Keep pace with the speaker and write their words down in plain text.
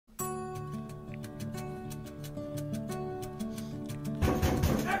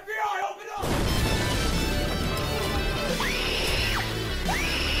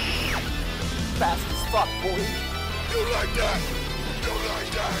like that. Don't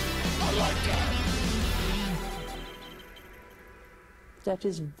like that. I like that. That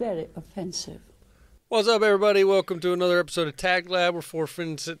is very offensive. What's up, everybody? Welcome to another episode of TACT Lab, where four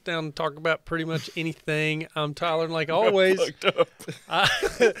friends sit down and talk about pretty much anything. I'm Tyler, and like always,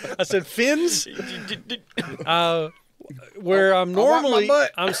 I said fins. Where I'm normally,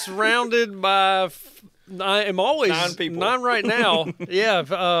 I'm surrounded by. I am always 9 people. 9 right now.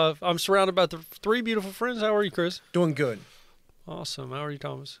 Yeah, I'm surrounded by three beautiful friends. How are you, Chris? Doing good. Awesome. How are you,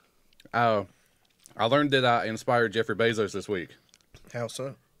 Thomas? I learned that I inspired Jeffrey Bezos this week. How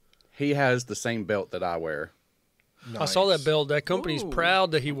so? He has the same belt that I wear. I saw that belt. That company's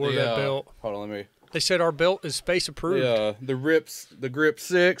proud that he wore that belt. Hold on, let me. They said our belt is space approved. The Grip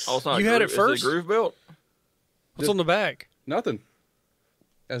 6. Oh, it's not You had it first? Is it a groove belt? What's on the back? Nothing.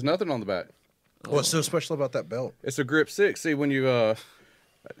 There's nothing on the back. What's so special about that belt? It's a Grip 6. See, when you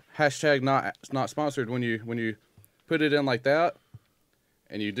hashtag not sponsored, when you put it in like that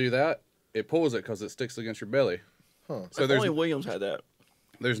and you do that, it pulls it because it sticks against your belly. Huh. So Only Williams had that.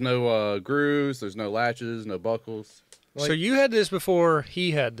 there's no grooves, there's no latches, no buckles. So you had this before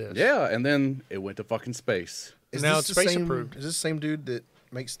he had this. Yeah, and then it went to fucking space. Is Now this it's the space same, approved. Is this the same dude that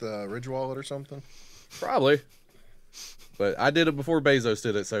makes the Ridge wallet or something? Probably. But I did it before Bezos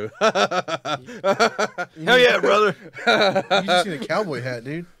did it, so. Hell yeah, brother. You just need a cowboy hat,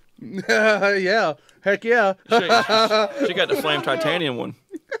 dude. Yeah. Heck yeah. She got the flame titanium one.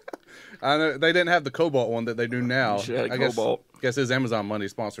 I know they didn't have the Cobalt one that they do now. She had a I Cobalt. Guess his Amazon money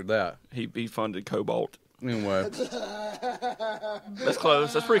sponsored that. He funded Cobalt. Anyway. That's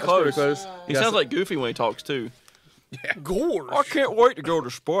close. That's pretty close. Pretty close. He Yes. sounds like Goofy when he talks too. Gorge. I can't wait to go to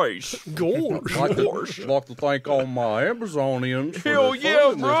space. Gorge. Like to thank all my Amazonians. For Hell their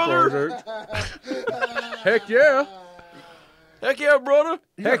yeah, funding this project. Heck yeah. Heck yeah, brother.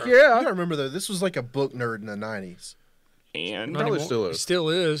 Heck You yeah. gotta remember though, this was like a book nerd in the '90s. And Probably still He is. still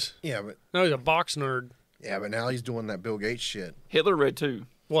is. Yeah, No, he's a box nerd. but now he's doing that Bill Gates shit. Hitler read too.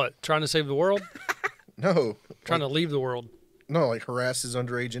 What? Trying to save the world? No, Trying to leave the world? no, like harasses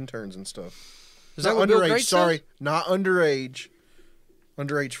underage interns and stuff. Is that Not what Bill underage? Gates Sorry, said? not underage.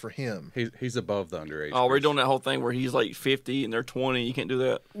 Underage for him. He's above the underage. Oh, we're group. doing that whole thing where he's like 50 and they're 20. You can't do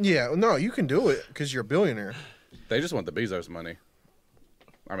that. Yeah, no, you can do it because you're a billionaire. They just want the Bezos money.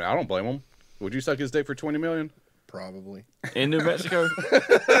 I mean, I don't blame them. Would you suck his dick for $20 million? Probably. In New Mexico.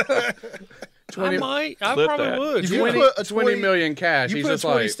 I might. I Clip probably that. would. If you 20, put a 20 million cash. You He's put a just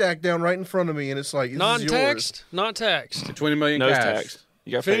 20 like stack down right in front of me, and it's like, this is yours. Non-taxed? Not taxed. 20 million Nose cash. tax.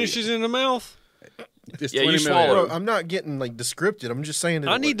 You got Finishes in the mouth? It's Yeah, 20 you million. swallow. Bro, I'm not getting like descriptive. I'm just saying that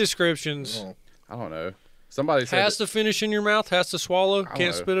I it need like- descriptions. Oh. I don't know. Somebody said Has to finish in your mouth, has to swallow, don't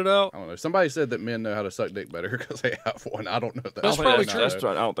can't know. spit it out. I don't know. Somebody said that men know how to suck dick better because they have one. I don't know that. That's I probably don't true. think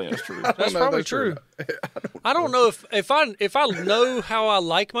I don't think that's true. That's know probably that's true. true. I don't know if I know how I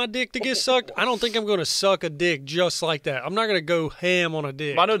like my dick to get sucked. I don't think I'm going to suck a dick just like that. I'm not going to go ham on a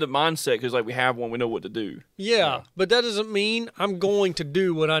dick. But I know the mindset because like we have one, we know what to do. Yeah, but that doesn't mean I'm going to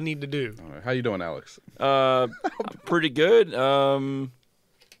do what I need to do. All right. How you doing, Alex? Pretty good.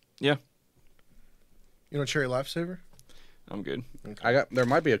 Yeah, You know, cherry lifesaver. I'm good. There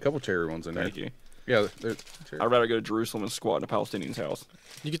might be a couple cherry ones in there. Thank you. Yeah, there's cherry. I'd rather go to Jerusalem and squat in a Palestinian's house.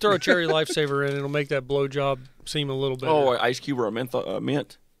 You can throw a cherry lifesaver in, it'll make that blowjob seem a little better. Oh, ice cube or a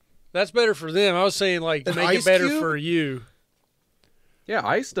mint. That's better for them. I was saying like An make ice it better cube? for you. Yeah,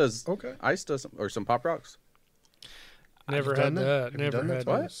 ice does. Okay. Ice does, or some Pop Rocks. Never Have had you done that. Have you Never done that had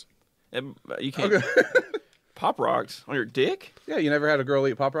twice? And you can't Pop Rocks on your dick. Yeah, you never had a girl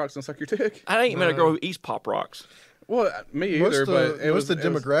eat Pop Rocks and suck your dick? I ain't met a girl who eats Pop Rocks. Well, me Most either, of but the, most of the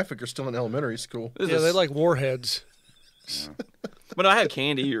demographic are still in elementary school. This Yeah, is- they like warheads. But I had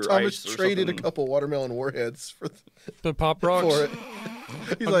candy or Thomas ice or traded a something. couple watermelon warheads for The Pop Rocks. for it.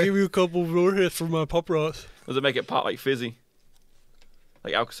 He's I'll like, give you a couple warheads for my Pop Rocks. Does it make it pop like fizzy?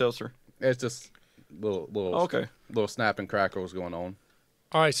 Like Alka-Seltzer? It's just little Oh, okay. little snap and crackles going on.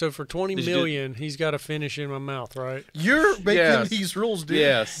 All right, so for 20 Did you million, he's got to finish in my mouth, right? you're making Yes. these rules, dude.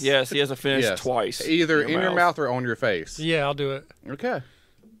 Yes. Yes, he has to finish Yes. twice. Either in your mouth or on your face. Yeah, I'll do it. Okay.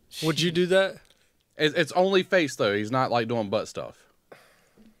 Would you do that? It's only face though. He's not like doing butt stuff.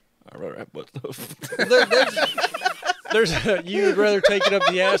 I'd rather have butt stuff. You would rather take it up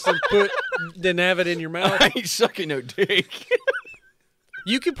the ass than have it in your mouth. I ain't sucking no dick.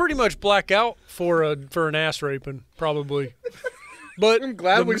 You could pretty much black out for an ass raping, probably. But I'm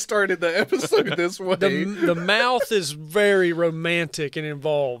glad we started the episode this way. the mouth is very romantic and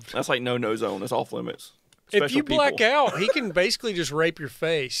involved. That's like no zone. That's off limits. If Special you black people. out, he can basically just rape your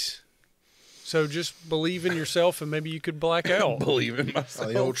face. So just believe in yourself, and maybe you could black out. Believe in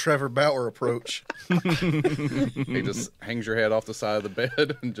myself. The old Trevor Bauer approach. He just hangs your head off the side of the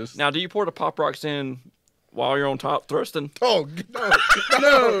bed and just. Now, do you pour the Pop Rocks in while you're on top thrusting? Oh,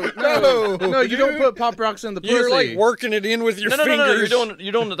 no. No, you don't put Pop Rocks in the pussy. You're like working it in with your fingers. No.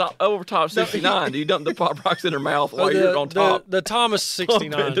 You're doing the top, over top 69. Do you dump the Pop Rocks in her mouth while you're on top? The Thomas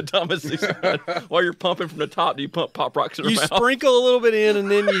 69. The Thomas 69. While you're pumping from the top, do you pump Pop Rocks in her mouth? You sprinkle a little bit in,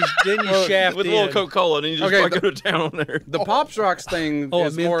 and then you shaft with in. a little Coca-Cola, and then you just go to town on there. The Pop Rocks thing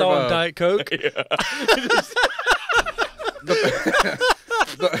is more menthol of and a Diet Coke.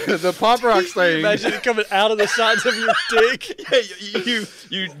 the Pop Rocks thing. Imagine it coming out of the sides of your dick. Yeah,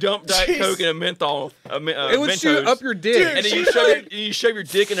 you dump Diet Coke in a menthol. It would shoot up your dick. And then you shove your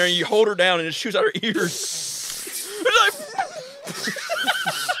dick in there, and you hold her down, and it shoots out her ears.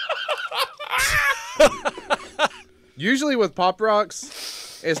 Usually with Pop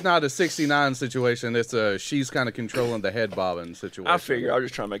Rocks, it's not a 69 situation. It's a she's kind of controlling the head bobbing situation. I figure I was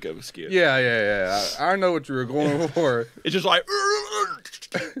just trying to make up a skit. Yeah. I know what you were going for. It's just like.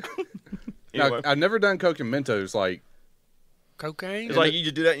 Now, I've never done Coke and Mentos. Like Cocaine? It's like you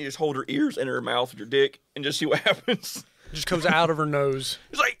just do that and you just hold her ears in her mouth with your dick and just see what happens. It just comes out of her nose.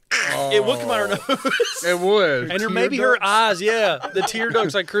 It's like, it would come out of her nose. It would. And maybe her eyes, yeah. The tear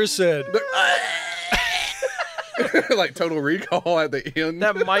ducts, like Chris said. Like Total Recall at the end.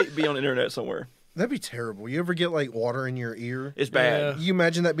 That might be on the internet somewhere. That'd be terrible. You ever get like water in your ear? It's bad. You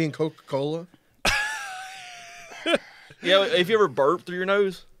imagine that being Coca-Cola? Yeah, if you ever burp through your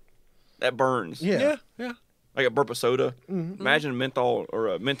nose, that burns. Yeah. Like a burp of soda. Mm-hmm. Imagine menthol or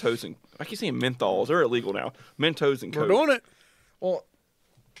Mentos and I keep saying menthols. They're illegal now. Mentos and Coke. We're doing it. Well,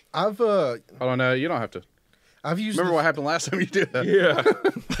 I've I don't know. You don't have to. I've used. Remember what happened last time you did that? Yeah.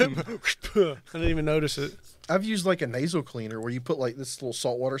 I didn't even notice it. I've used like a nasal cleaner where you put like this little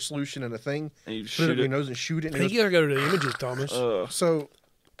saltwater solution in a thing, And you put it shoot in your it. nose and shoot it. I And think it you gotta go to the images, Thomas. so,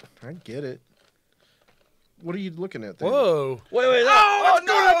 I get it. What are you looking at there? Whoa. Wait. Oh, it's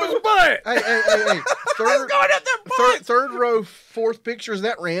going up his butt. Hey. Third row, fourth picture. Is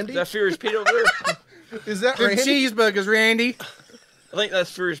that Randy? Is that Furious Pete over there? Is that Them Randy? cheeseburgers, Randy. I think that's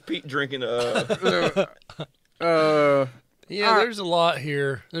Furious Pete drinking. Yeah, there's a lot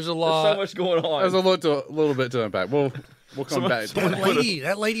here. There's a lot. There's so much going on. There's a little bit to unpack. We'll come back to that.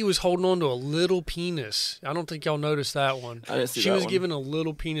 That lady was holding on to a little penis. I don't think y'all noticed that one. I didn't see She that was one. giving a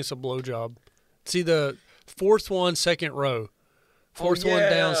little penis a blowjob. See the fourth one, second row. Fourth one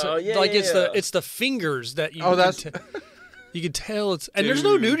down. So, it's the fingers that you. You can tell it's and there's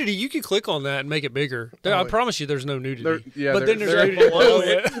no nudity. You can click on that and make it bigger. I promise you, there's no nudity. But then there's nudity below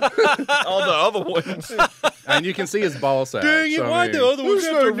it. All the other ones. And you can see his ball sack. Dang it! so, Why'd the other ones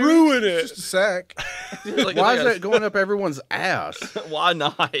have to ruin it? Just a sack. Like, Why is that going up everyone's ass? Why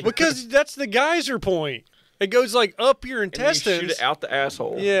not? Because that's the geyser point. It goes like up your And you intestines. shoot it out the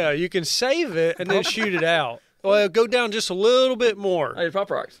asshole. Yeah, you can save it and then shoot it out. Well, go down just a little bit more. Hey, Pop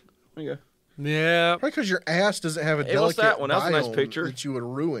Rocks. There you go. Yeah. Probably because your ass doesn't have a Hey, what's delicate that one? That's a nice biome picture. that you would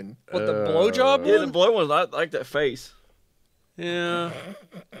ruin. What, the blowjob Yeah, the one? blow ones. I like that face. Yeah.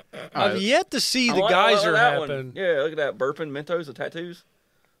 I've yet to see the I geyser like that one. happen. Yeah, look at that. Burping Mentos, the tattoos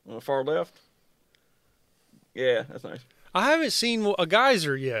on the far left. Yeah, that's nice. I haven't seen a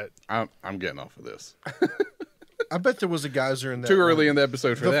geyser yet. I'm getting off of this. I bet there was a geyser in that. Too early one. in the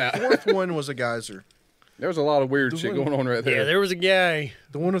episode for The that. fourth one was a geyser. There was a lot of weird shit going on right there. Yeah, there was a guy.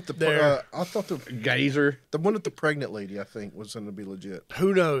 The one with the There. I thought the Geyser. one with the pregnant lady, I think, was going to be legit.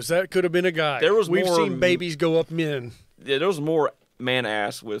 Who knows? That could have been a guy. We've more- seen babies go up men. Yeah, there was more man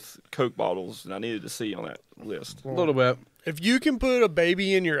ass with Coke bottles than I needed to see on that list. A little bit. If you can put a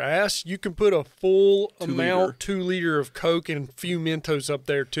baby in your ass, you can put a full amount, 2 liter of Coke and a few Mentos up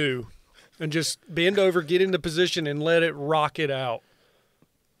there too. And just bend over, get into position, and let it rock it out.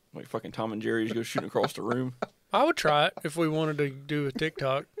 Like fucking Tom and Jerry, just go shooting across the room. I would try it if we wanted to do a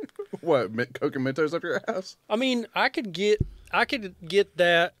TikTok. What? Coke and Mentos up your ass? I mean, I could get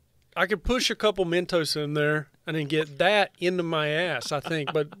that. I could push a couple Mentos in there and then get that into my ass, I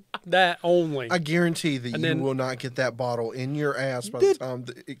think, but that only. I guarantee that And you then- will not get that bottle in your ass by the time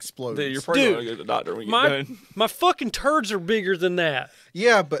it explodes. Dude, you're probably Dude, going to go to the doctor when you my get done. my fucking turds are bigger than that.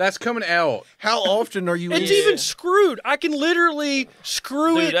 Yeah, but That's coming out. how often are you? It's in- even screwed. I can literally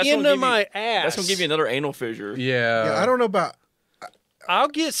screw Dude, it that's gonna into give you- my ass. That's going to give you another anal fissure. Yeah. Yeah, I don't know about. I'll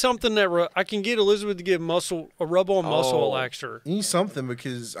get something that I can get Elizabeth to get a rub-on muscle Oh. relaxer. You need something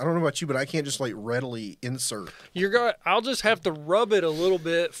because I don't know about you, but I can't just like readily insert. I'll just have to rub it a little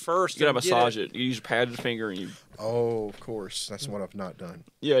bit first. You got to and get massage it. You use your padded finger and you... Oh, of course, that's what I've not done.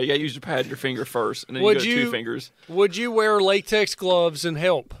 Yeah, you got to use your pad your finger first, and then Would you go you- 2 fingers. Would you wear latex gloves and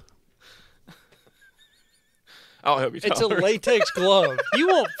help? I'll help you. It's a Tyler. latex glove. You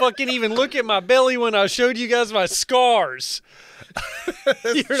won't fucking even look at my belly when I showed you guys my scars.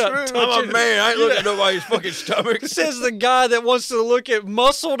 You're not touching. I'm a man. I ain't looking at nobody's fucking stomach. It says the guy that wants to look at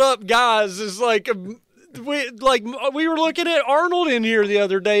muscled up guys is like we were looking at Arnold in here the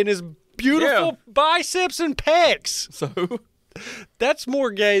other day and his beautiful biceps and pecs. So that's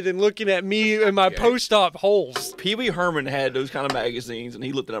more gay than looking at me and my post-op holes. Pee Wee Herman had those kind of magazines, and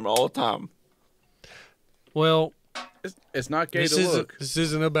he looked at them all the time. Well, it's not gay to look. This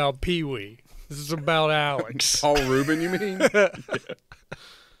isn't about Pee Wee. This is about Alex. Paul Rubin, you mean?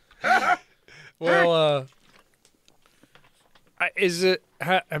 Well,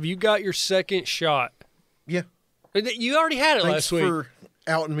 have you got your second shot? Yeah. You already had it Thanks last week. for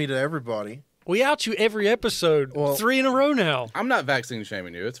outing me to everybody. We out you every episode. Well, 3 in a row now. I'm not vaccine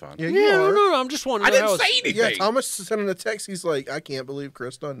shaming you. It's fine. Yeah, no. I'm just wondering. I didn't say anything. Yeah, Thomas sent in a text. He's like, I can't believe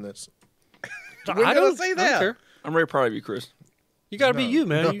Chris done this. I don't say that. I don't care. I'm very proud of you, Chris. You got to be you,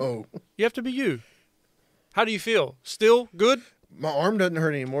 man. No. You have to be you. How do you feel? Still good? My arm doesn't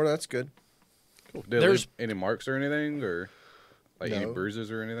hurt anymore. That's good. There's any marks or anything, or like any bruises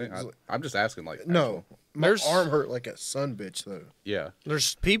or anything? I'm just asking. Like, no, my arm hurt like a son bitch though. Yeah,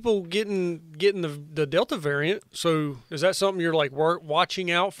 there's people getting the Delta variant. So is that something you're like watching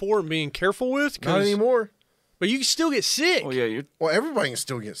out for and being careful with? Not anymore. But you can still get sick. Oh yeah, well, everybody can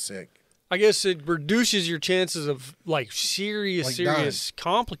still get sick. I guess it reduces your chances of like serious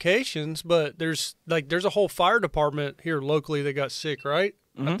complications, but there's a whole fire department here locally that got sick, right?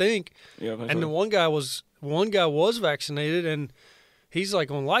 Mm-hmm. I think. Yeah, and the one guy was vaccinated and he's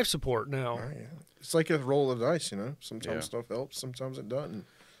like on life support now. Oh, yeah. It's like a roll of the dice, you know. Sometimes stuff helps, sometimes it doesn't.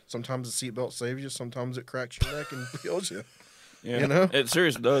 Sometimes the seatbelt saves you, sometimes it cracks your neck and kills you. Yeah, you know? It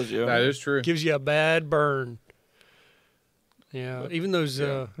seriously does, yeah. That is true. Gives you a bad burn. Yeah, even those.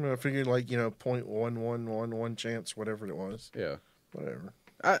 I figured like 0.1111 chance, whatever it was. Yeah, whatever.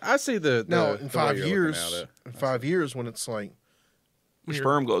 I see the now in 5 years. In 5 years, when it's like your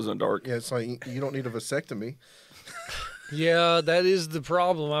sperm glows in the dark. Yeah, it's like you don't need a vasectomy. Yeah, that is the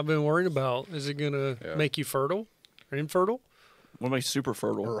problem I've been worrying about. Is it gonna make you fertile or infertile? What makes you super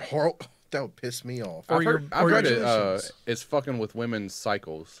fertile? Or that would piss me off. I've heard it. It's fucking with women's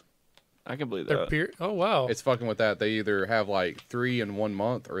cycles. I can believe that. Oh, wow. It's fucking with that. They either have like 3 in 1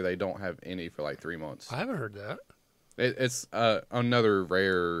 month or they don't have any for like 3 months. I haven't heard that. It's another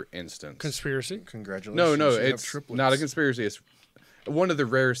rare instance. Conspiracy? Congratulations. No, it's not a conspiracy. It's one of the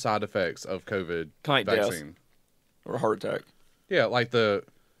rare side effects of COVID vaccine. Death. Or a heart attack. Yeah,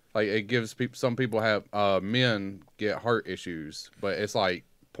 it gives people. Some people have men get heart issues, but it's like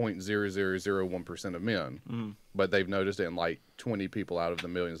 0.0001% of men. Mm-hmm. But they've noticed it in like 20 people out of the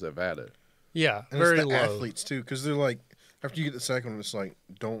millions that have had it. Yeah, and very it's the low. athletes too, because they're like, after you get the second one, it's like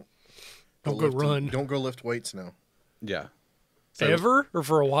don't go run, don't go lift weights now. Yeah. So, ever or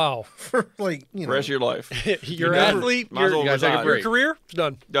for a while? For like the rest of your life. You're an athlete. Your career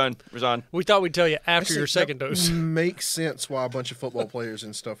done. Resign. We thought we'd tell you after your second dose. Makes sense why a bunch of football players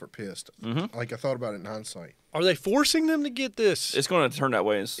and stuff are pissed. Mm-hmm. Like I thought about it in hindsight. Are they forcing them to get this? It's going to turn that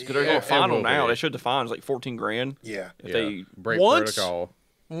way because they're going to fine them now. They should have fines like $14,000. Yeah. If they break protocol.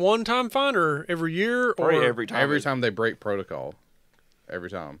 One-time fine or every year or every time? Every time they break protocol. Every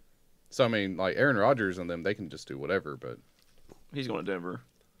time. So I mean, like Aaron Rodgers and them, they can just do whatever. But he's going to Denver.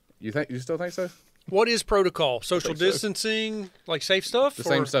 You still think so? What is protocol? Social distancing, like safe stuff? The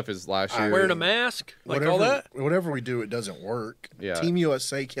same stuff as last year. Wearing a mask, like all that? Whatever we do, it doesn't work. Yeah. Team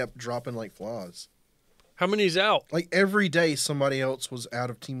USA kept dropping like flies. How many's out? Like every day somebody else was out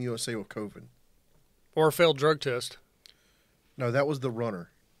of Team USA with COVID. Or a failed drug test. No, that was the runner.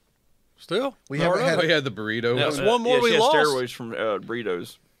 Still? We had the burrito. That's one more we lost. Steroids from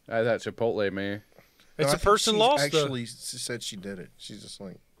burritos. That Chipotle, man. It's a person lost. Actually, she said she did it. She's just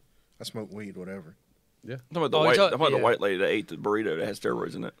like, I smoke weed, whatever. Yeah. I'm talking about the white lady that ate the burrito that had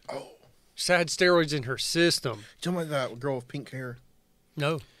steroids in it. Oh. She had steroids in her system. You talking about that girl with pink hair?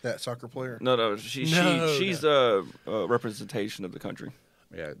 No. That soccer player? No. She's a representation of the country.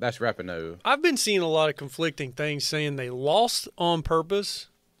 Yeah, that's Rapinoe. I've been seeing a lot of conflicting things saying they lost on purpose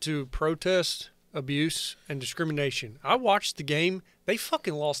to protest abuse and discrimination. I watched the game. They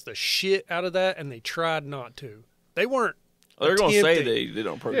fucking lost the shit out of that, and they tried not to. They weren't. They're going to say they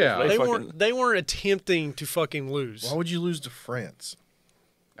don't protest. Yeah. They weren't attempting to fucking lose. Why would you lose to France?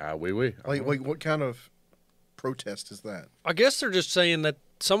 Oui. Like what kind of protest is that? I guess they're just saying that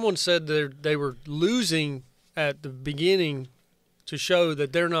someone said they were losing at the beginning to show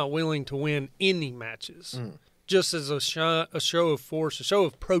that they're not willing to win any matches. Just as a show of force, a show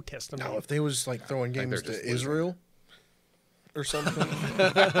of protest. Now, if they was like throwing games to Israel or something.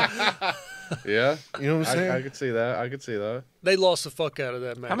 Yeah, You know what I'm saying? I could see that. I could see that. They lost the fuck out of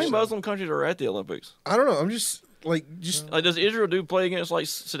that match. How many though. Muslim countries are at the Olympics? I don't know. I'm just Like, does Israel play against like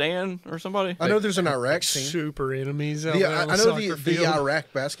Sudan or somebody? I know there's an Iraq team. Super enemies. Out The, there on the I know soccer the field.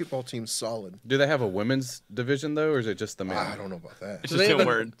 Iraq basketball team's solid. Do they have a women's division though, or is it just the men? I don't know about that. It's Do just they him have a-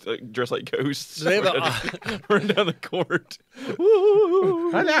 wearing dressed like ghosts. Do they have a- run down the court?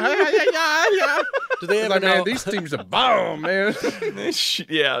 Do they have Like, an man, Al- these teams are bomb, man.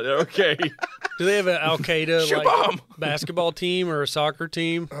 Yeah, okay. Do they have an Al Qaeda like basketball team or a soccer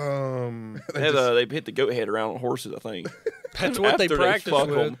team? They hit the goat head around on horses, I think. That's what they After practice fuck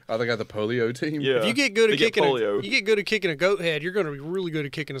with. 'em. Oh, they got the polio team. Yeah. If you get good They at get kicking, polio. you get good at kicking a goat head. You're going to be really good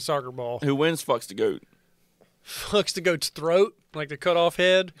at kicking a soccer ball. Who wins fucks the goat. Fucks the goat's throat, like the cut off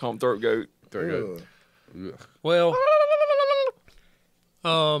head. Call him throat goat. There you Ugh. go. Ugh. Well,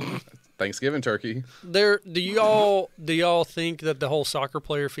 Thanksgiving turkey. do y'all think that the whole soccer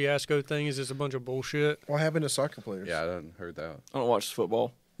player fiasco thing is just a bunch of bullshit? What happened to soccer players? Yeah, I hadn't heard that. I don't watch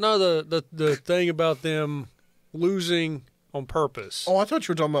football. No, the thing about them losing on purpose. Oh, I thought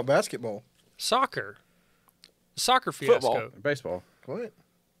you were talking about basketball. Soccer fiasco. Football. Baseball, What?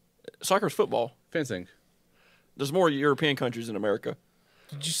 Soccer's football. fencing. There's more European countries in America.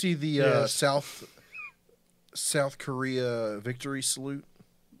 Did you see the Yes. South Korea victory salute?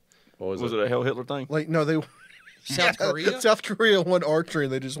 What was, Was it a Hell Hitler thing? Like, no, they South Korea? South Korea won archery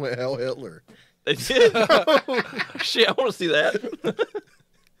and they just went hell Hitler. They did. Shit, I want to see that.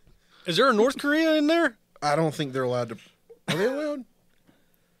 Is there a North Korea in there? I don't think they're allowed to. Are they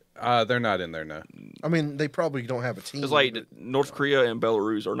allowed? They're not in there now. I mean, they probably don't have a team. It's like but- North Korea and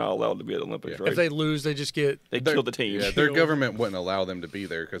Belarus are not allowed to be at the Olympics, Yeah. right? If they lose, they just get. They killed the team. Yeah, their government wouldn't allow them to be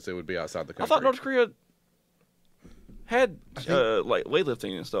there because it would be outside the I country. thought North Korea had like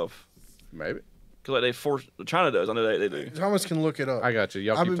weightlifting and stuff. Maybe. Cause like they force China does. I know they do. Thomas can look it up. I got you.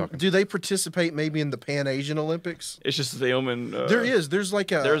 Y'all I keep mean, talking. do they participate maybe in the Pan Asian Olympics? It's just them and There is. There's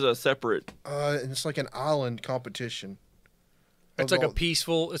like a. There's a separate. It's like an island competition. It's Of like a all-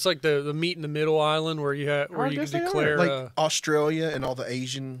 peaceful. It's like the meet in the middle island where you I you guess can they are. declare. like Australia and all the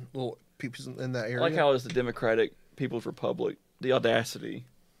Asian little people in that area. I like how it's the Democratic People's Republic. The audacity.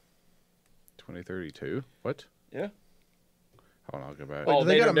 2032. What? Yeah. Hold on, I'll go back. Oh, do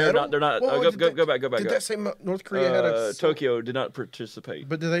they got a they're medal? not. They're not. Well, go, did go, they- go back. Go back. Did Go. that say North Korea had a Tokyo did not participate.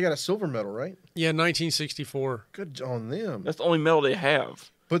 But they got a silver medal, right? yeah, 1964. Good on them. That's the only medal they have.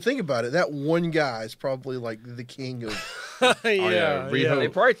 But think about it. That one guy is probably like the king of. yeah, Riho. They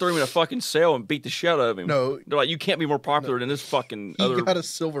probably threw him in a fucking cell and beat the shit out of him. No. They're like, you can't be more popular than this fucking He other. got a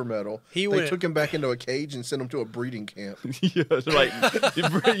silver medal. He they went- took him back into a cage and sent him to a breeding camp. Yeah, they're like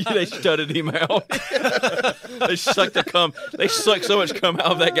they studded him out. They sucked the cum. They sucked so much cum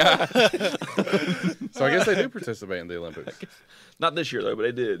out of that guy. So I guess they do participate in the Olympics. Not this year though, but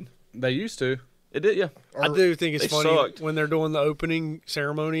they did. They used to. It did, yeah. I do think it's They funny sucked. when they're doing the opening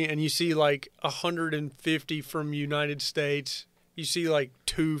ceremony and you see like 150 from United States. You see like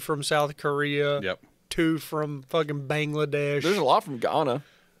 2 from South Korea. Yep. 2 from fucking Bangladesh. There's a lot from Ghana.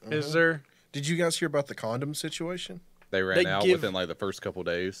 Is there? Did you guys hear about the condom situation? They ran They out give- within like the first couple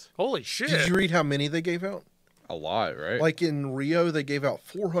days. Holy shit! Did you read how many they gave out? A lot, right? Like in Rio, they gave out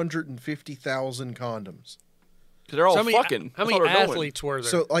 450,000 condoms. Because they're all So fucking. how That's many all they're doing. athletes were there?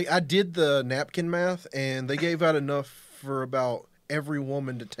 So, like, I did the napkin math, and they gave out enough for about every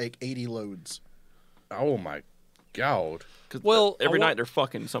woman to take 80 loads. oh my god. 'Cause Well, every I wa- night they're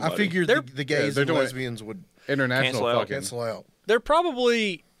fucking somebody. I figured They're- the gays they're and doing- lesbians would International Cancel out. fucking. cancel out. they're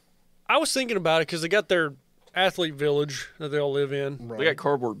probably. I was thinking about it because they got their athlete village that they all live in. Right. They got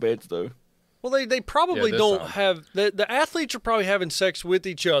cardboard beds though. Well, they probably Yeah, this don't time. have the athletes are probably having sex with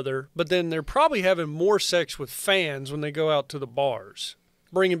each other, but then they're probably having more sex with fans when they go out to the bars,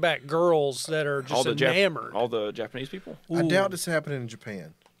 bringing back girls that are just enamored. all the Japanese people. I Ooh. doubt it's happening in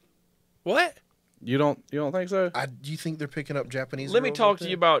Japan. What? You don't think so? Do you think they're picking up Japanese? Let me girls talk up to there?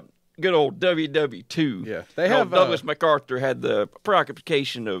 you about good old WW2. Yeah. They How have Douglas MacArthur had the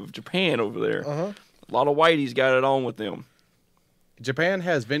preoccupation of Japan over there. Uh-huh. A lot of whiteys got it on with them. Japan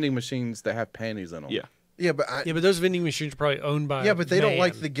has vending machines that have panties in them. Yeah. Yeah, but Yeah, but those vending machines are probably owned by. yeah, but they don't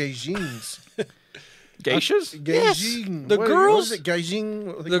like man. the Gaijins. Geishas? Gaijin. The what girls- is it? Gaijin.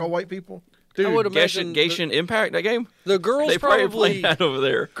 What they the- call white people. I would Geisha, imagine Geishan Impact, that game? the girls They probably probably play that over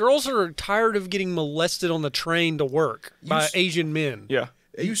there. girls are tired of getting molested on the train to work by s- Asian men. Yeah.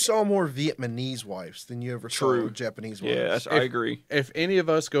 You saw more Vietnamese wives than you ever saw True. Japanese wives. Yeah, I agree. If any of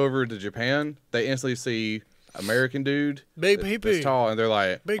us go over to Japan, they instantly see American dude, Big that's pee-pee. tall, and they're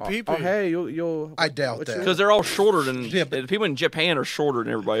like, Big oh, pee-pee. oh, hey, you'll. I doubt what that. you- Because they're all shorter than Yeah, but- people in Japan are shorter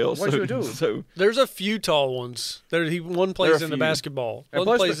than everybody else. What so, you do? So There's a few tall ones. One plays a in the few. basketball. And One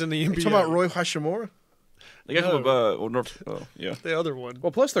plus plays in the NBA. You talking about Roy Hashimura? the guys No. from North. Oh, yeah. The other one.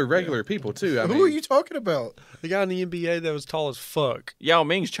 Well, plus they're regular people too. I mean, Who are you talking about? The guy in the NBA that was tall as fuck. Yao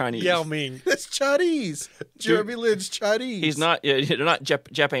Ming's Chinese. Yao Ming. That's Chinese. Jeremy Lin's Chinese. He's not. Yeah, they're not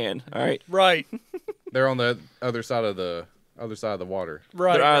Japan. All right. Right. they're on the other side of the water.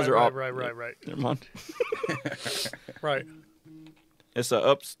 Right. Their eyes right, are right, up. right. Never mind. Right. It's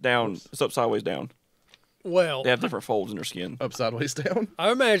ups down. It's up sideways down. Well, They have different folds in their skin. Up sideways down.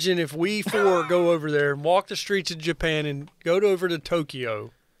 I imagine if we four go over there and walk the streets of Japan and go over to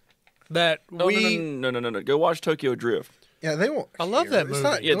Tokyo, that No, we no. Go watch Tokyo Drift. Yeah, they won't. I love care. that It's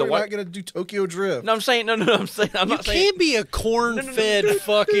not, movie. Yeah, the they're white- not going to do Tokyo Drift. No, I'm saying no. I'm saying I'm you not saying. can't be a corn-fed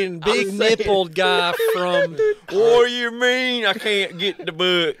fucking big saying- nippled guy from. What do you mean I can't get the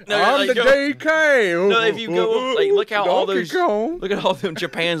book? No, I'm the go- DK. No, if you go, like, look how all Donkey those, Kong. look at all them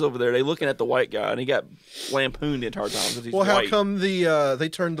Japans over there. They looking at the white guy, and he got lampooned the entire time because he's Well, how white. come they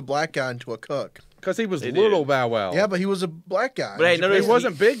turned the black guy into a cuck? Because he was They little did. Bow Wow. Yeah, but he was a black guy. But hey, in no, Japan. he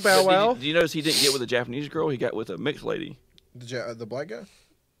wasn't Big Bow But Wow. Did you notice he didn't get with a Japanese girl? He got with a mixed lady. The black guy?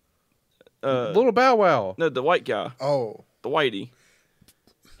 Little Bow Wow. No, the white guy, Oh. the whitey.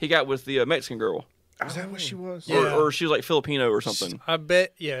 He got with the Mexican girl, Is that what she was? Yeah. or she was like Filipino or something. I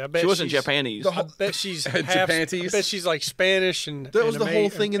bet. Yeah, I bet She wasn't she's- Japanese. I bet she's half. I Japanese. bet she's like Spanish and. That was and the whole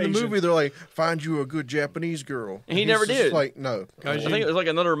thing in the Asian. movie. They're like, find you a good Japanese girl. And he he's never just did. Like, no. I think it was like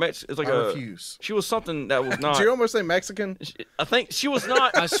another It's like I a. refuse. She was something that was not. Did you almost say Mexican? I think she was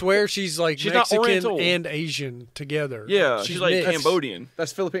not. I swear she's like She's not Mexican Oriental. and Asian together. Yeah, she's like mixed. Cambodian.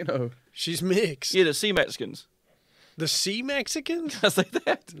 That's Filipino. She's mixed. Yeah, the sea Mexicans. The sea Mexicans? I say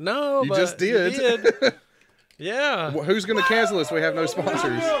that. No, You but just did. did. Yeah, Who's going to cancel us? We have no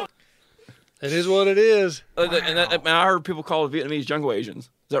sponsors. it is what it is. And I heard people call Vietnamese jungle Asians. Is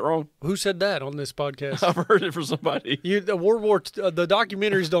that wrong? Who said that on this podcast? I've heard it from somebody. The World War, the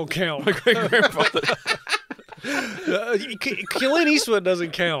documentaries don't count. My great grandfather. Clint Eastwood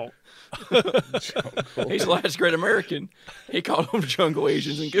doesn't count. He's the last great American. He called them jungle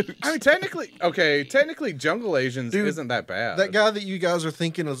Asians and gooks. I mean, technically, Jungle Asians Dude, isn't that bad. That guy that you guys are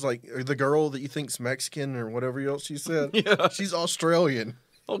thinking is like, or the girl that you think's Mexican or whatever else you said. Yeah. She's Australian.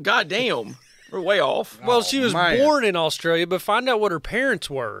 Oh, goddamn. We're way off. Well, she was man. born in Australia, but find out what her parents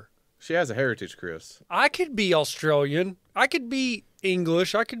were. She has a heritage, Chris. I could be Australian. I could be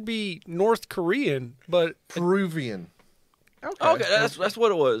English. I could be North Korean, but Peruvian. Okay, that's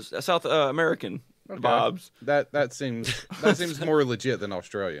what it was. That's South American vibes. That seems more legit than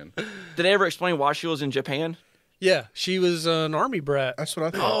Australian. Did they ever explain why she was in Japan? yeah, she was an army brat. That's what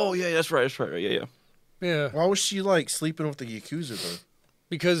I thought. Oh, yeah, that's right. Yeah. Yeah, Why was she like sleeping with the Yakuza though?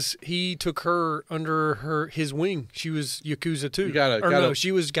 because he took her under his wing. She was Yakuza too. You gotta- no,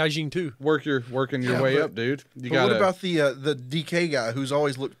 she was Gaijin too. Working your way but- up, dude. You But got what about the DK guy who's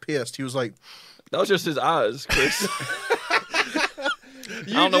always looked pissed? He was like, That was just his eyes, Chris.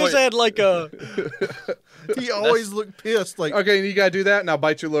 You don't know just what- had like a. he always looked pissed. Like, Okay, you gotta do that. Now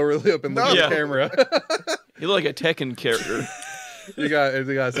bite your lower lip and look at Yeah. the camera. He looked like a Tekken character. you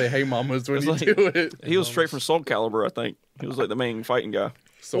gotta say, "Hey, mamas," when It's you like- do it. He was straight from Soul Calibur, I think. He was like the main fighting guy.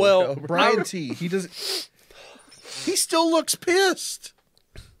 Soul Well, Calibur. Brian T. He doesn't. He still looks pissed.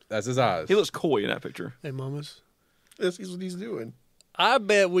 That's his eyes. He looks coy in that picture. Hey, mamas. That's what he's doing. I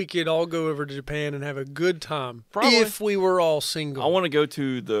bet we could all go over to Japan and have a good time Probably. if we were all single. I want to go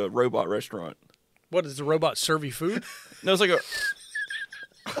to the robot restaurant. What does the robot serve you food? No, it's like a.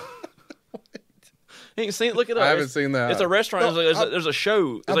 You can see it. Look it up. I haven't It's- seen that. It's a restaurant. There's a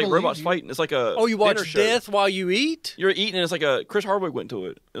show. It's I like believe robots you. fighting. It's like a. Oh, you dinner watch show. death while you eat? You're eating, and it's like a. Chris Hardwick went to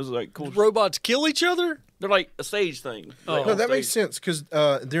it. It was like cool. Robots kill each other? They're like a stage thing. Oh. Like No, on that makes stage. sense because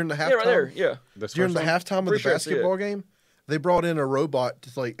during the halftime, Yeah, right there. Yeah. This during first the one? halftime of the Pretty sure it's it. basketball game, they brought in a robot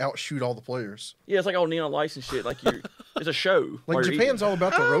to like outshoot all the players. Yeah, it's like all neon lights and shit. Like you, it's a show. Like while you're Japan's eating. all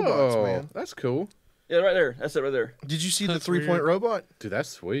about the robots, Oh, man. that's cool, Yeah, right there. That's it right there. Did you see the That's 3-point weird. robot? dude. That's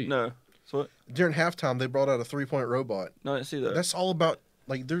sweet. No. So what? During halftime, they brought out a 3-point robot. No, I didn't see that. That's all about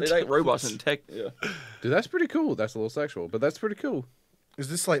like they're They like robots in tech. Yeah. Dude, that's pretty cool. That's a little sexual, but that's pretty cool. Is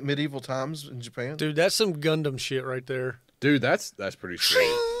this like medieval times in Japan? Dude, that's some Gundam shit right there. Dude, that's pretty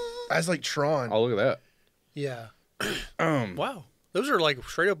sweet. That's like Tron. Oh, look at Yeah. that. Wow. Those are like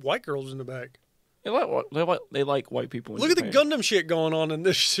straight up white girls in the back. They like white people. In Look at the Japan. Gundam shit going on in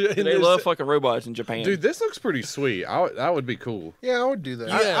this shit. in They this- love fucking robots in Japan. Dude, this looks pretty sweet. That would be cool. Yeah, I would do that.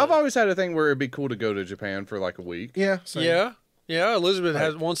 Yeah. I've always had a thing where it'd be cool to go to Japan for like a week. Yeah. Same. Yeah. Yeah,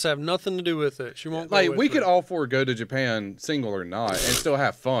 Elizabeth wants to have nothing to do with it. She won't. Like go with we it. could all four go to Japan, single or not, and still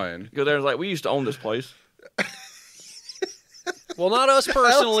have fun. Go there and like, we used to own this place. Well, not us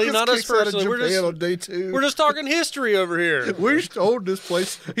personally. Not us personally. On day 2. We're just talking history over here. We used to own this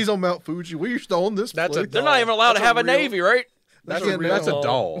place. He's on Mount Fuji. We used to own this That's place. They're not even allowed to have a navy, right? That's Yeah, a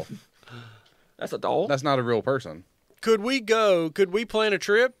doll. That's a doll. That's not a real person. Could we go? Could we plan a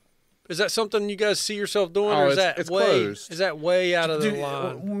trip? Is that something you guys see yourself doing, Oh, or is it's way closed. is that way out of the Dude,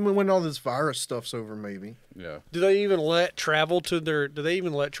 line? when all this virus stuff's over, maybe. Yeah. Do they even let travel to their? Do they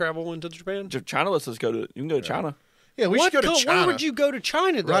even let travel into Japan? China lets us go to. You can go to China, Yeah, we should go to China. Where would you go to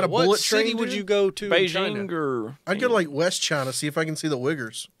China? Though? Ride a What bullet city train, would dude? you go to? in China? Beijing, or I'd go to like West China, see if I can see the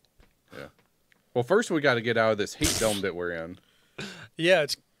Uyghurs. Yeah. Well, first we got to get out of this heat dome that we're in. Yeah,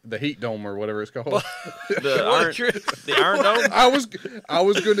 it's The heat dome or whatever it's called. the Iron Dome. I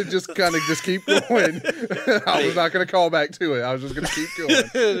was gonna just kind of just keep going. I was not gonna call back to it. I was just gonna keep going.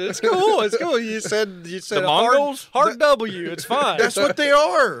 it's cool. It's cool. You said The a Mongols? hard W. It's fine. That's what they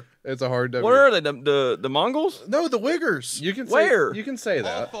are. It's a hard W. What are they? The Mongols? No, the Uyghurs. You can say, Where? You can say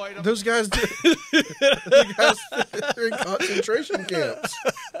that. Those guys, they're in concentration camps.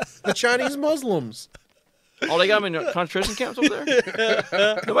 The Chinese Muslims. Oh, they got them in concentration camps over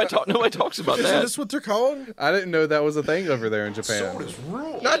there. Nobody talks about Isn't that. this what they're called? I didn't know that was a thing over there in Japan.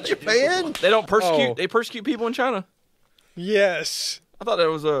 Not Japan. They don't persecute. Oh. They persecute people in China. Yes. I thought that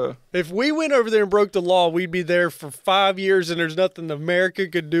was a If we went over there and broke the law, we'd be there for 5 years, and there's nothing America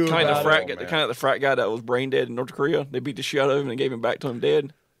could do kind of about the it. frat guy, kind of the frat guy that was brain dead in North Korea. They beat the shit out of him and gave him back to him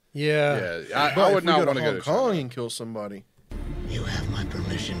dead. Yeah. Yeah, But I if would we not go want to to go Hong to Kong China. and kill somebody. You have my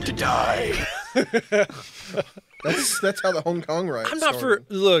permission to die. That's how the Hong Kong riots I'm not started.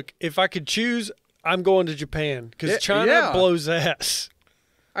 for. Look, if I could choose, I'm going to Japan because Yeah, China yeah. blows ass.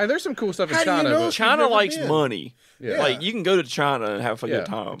 There's some cool stuff in How do you China, know? but China never likes been. money. Yeah. Like you can go to China and have a good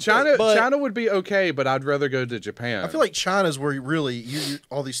time. China But- China would be okay, but I'd rather go to Japan. I feel like China's where really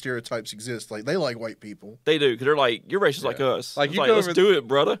all these stereotypes exist. Like they like white people. They do because they're like you're racist like us. Like, It's you go let's over- do it,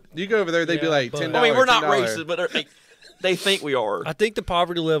 brother. you go over there, they'd be Yeah, like but- $10. I mean, we're not $10. racist, but they think we are. I think the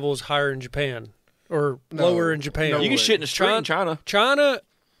poverty level is higher in Japan or lower in Japan. no You can way. shit in the street in China.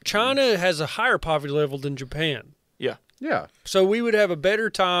 China has a higher poverty level than Japan. Yeah. Yeah. So we would have a better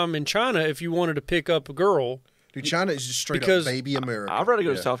time in China if you wanted to pick up a girl. Dude, China is just straight Because up baby America. I'd rather go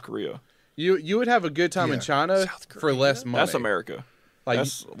to Yeah. South Korea. You would have a good time in Yeah. China South for Korea? less money. That's America. Like,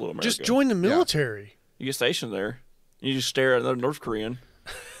 That's a little America. Just join the military. You get stationed there. You just stare at another North Korean.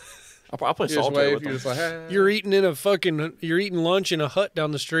 I'll play you just solitaire wave, with you're them. just like, hey. You're eating lunch in a hut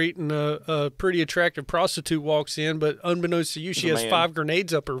down the street, and a pretty attractive prostitute walks in, but unbeknownst to you, she a has man. 5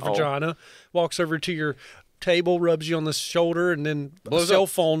 grenades up her Oh. vagina. Walks over to your table, rubs you on the shoulder, and then Blows cell up.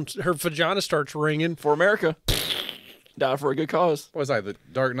 phone. Her vagina starts ringing. For America. Die for a good cause. What was that, the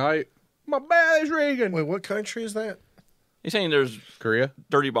Dark Knight? My bad is Reagan. Wait, what country is that? He's saying there's Korea?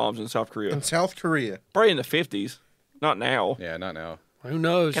 dirty bombs in South Korea. In South Korea. Probably in the 50s. Not now. Yeah, not now. Who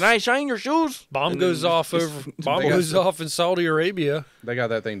knows? Can I shine your shoes? Bomb And goes then off just- over. Bomb They got- goes off in Saudi Arabia. They got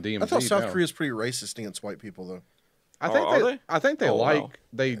that thing DMZ I thought South now. Korea's pretty racist against white people, though. I think Are they, they? I think they Oh, like. wow.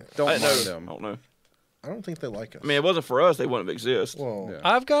 They don't I mind don't know. them. I don't know. I don't think they like us. I mean, if it wasn't for us, they wouldn't exist. well, Yeah.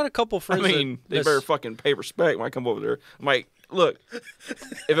 I've got a couple I friends. mean, they that's- better fucking pay respect when I come over there. I'm like, look,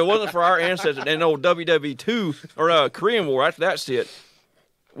 if it wasn't for our ancestors and old WW2 or Korean War, after that shit,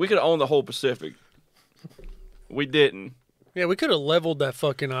 we could have owned the whole Pacific. We didn't. Yeah, we could have leveled that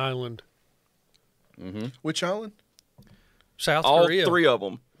fucking island. which island? South All Korea. 3 of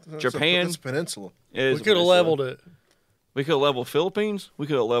them. Japan It's a peninsula. is We could have leveled it. We could have leveled Philippines. We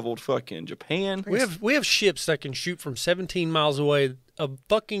could have leveled fucking Japan. We have ships that can shoot from 17 miles away a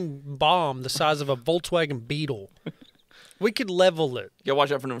fucking bomb the size of a Volkswagen Beetle. We could level it. You gotta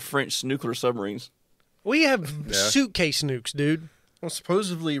watch out for them French nuclear submarines. We have suitcase nukes, dude. Well,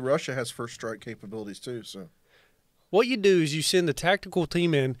 supposedly Russia has first strike capabilities too. So What you do is you send the tactical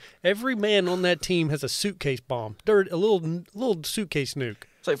team in. Every man on that team has a suitcase bomb. They're a little suitcase nuke.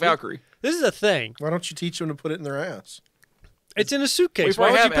 It's like Valkyrie. This is a thing. why don't you teach them to put it in their ass? It's in a suitcase. We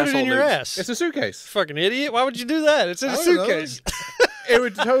Why would probably you put it have in your asshole ass? It's a suitcase. Fucking idiot. Why would you do that? It's in a I don't know. suitcase. It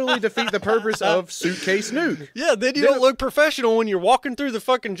would totally defeat the purpose of suitcase nuke. Yeah, then you don't look professional when you're walking through the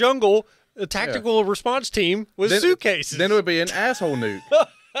fucking jungle, a tactical response team with suitcases. Then it would be an asshole nuke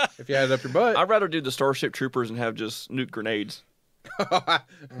if you had it up your butt. I'd rather do the Starship Troopers and have just nuke grenades.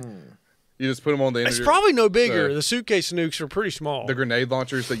 You just put them on the end It's of probably no bigger. the- The suitcase nukes are pretty small. the grenade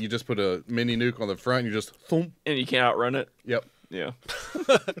launchers that you just put a mini nuke on the front. You just thump. And you can't outrun it. Yep. Yeah.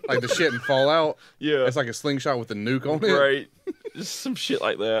 Like the shit in Fallout. Yeah. It's like a slingshot with a nuke on it. Right. Just some shit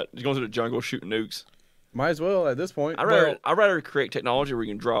like that. Just going through the jungle shooting nukes. Might as well at this point. I'd rather create technology where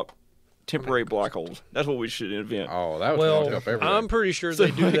you can drop temporary black holes. That's what we should invent. Oh, that would fuck up everything. I'm pretty sure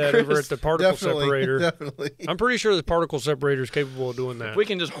they do that over at the particle separator. Definitely. I'm pretty sure the particle separator is capable of doing that. If we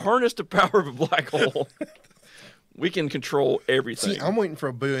can just harness the power of a black hole, we can control everything. See, I'm waiting for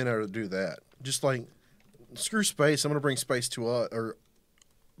a billionaire to do that. Just like, screw space. I'm going to bring space to us. Or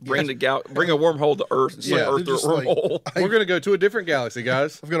bring a wormhole to Earth and send Earth through a wormhole. We're going to go to a different galaxy,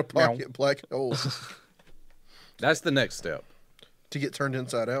 guys. I've got a pocket black holes That's the next step. to get turned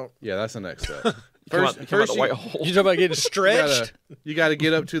inside out. Yeah, that's the next step. Come out the white hole. You talking about getting stretched? You got to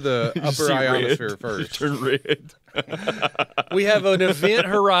get up to the upper ionosphere first. Turn red. We have an event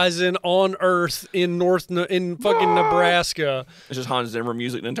horizon on Earth in fucking Nebraska. It's just Hans Zimmer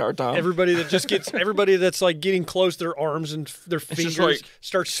music the entire time. Everybody that's like getting close, their arms and their fingers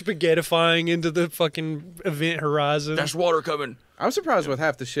start spaghettifying into the fucking event horizon. There's water coming. I'm surprised with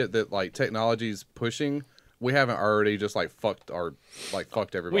half the shit that like technology's pushing. We haven't already just fucked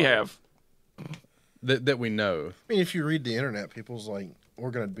everybody. We have. That we know. I mean, if you read the internet, people's like,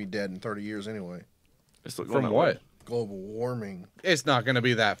 we're going to be dead in 30 years anyway. From what? Global warming. It's not going to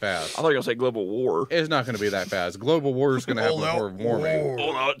be that fast. I thought you were going to say global war. It's not going to be that fast. Global war is going to happen before warming.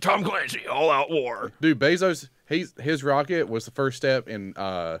 All out, Tom Clancy, all out war. Dude, Bezos, his rocket was the first step in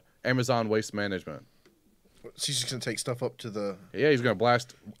Amazon waste management. So he's just going to take stuff up to the... Yeah, he's going to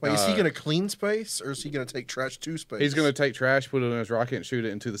blast... Wait, is he going to clean space, or is he going to take trash to space? He's going to take trash, put it in his rocket, and shoot it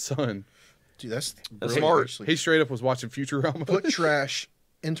into the sun. Dude, that's smart. Actually. He straight up was watching Futurama. Put trash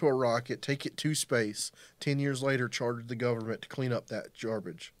into a rocket, take it to space. 10 years later, chartered the government to clean up that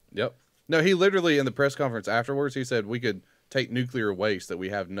garbage. Yep. No, he literally, in the press conference afterwards, he said we could take nuclear waste that we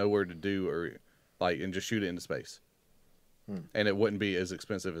have nowhere to do and just shoot it into space. And it wouldn't be as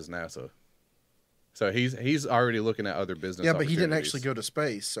expensive as NASA. So he's already looking at other business Yeah, but he didn't opportunities. actually go to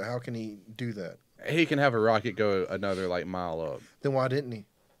space, so how can he do that? He can have a rocket go another mile up. Then why didn't he?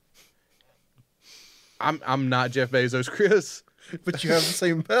 I'm not Jeff Bezos, Chris. But you have the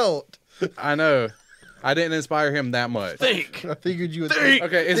same belt. I know. I didn't inspire him that much. I figured you would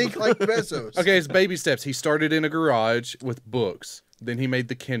think like Bezos. Okay, it's baby steps. He started in a garage with books. Then he made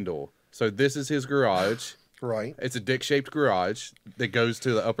the Kindle. So this is his garage. Right. It's a dick-shaped garage that goes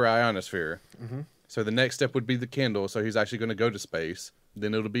to the upper ionosphere. Mm-hmm. So the next step would be the Kindle. So he's actually going to go to space.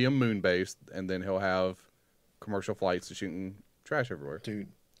 Then it'll be a moon base, and then he'll have commercial flights and shooting trash everywhere. Dude,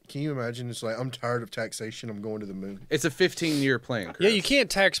 can you imagine? It's like, I'm tired of taxation. I'm going to the moon. It's a 15-year plan, Chris. Yeah, you can't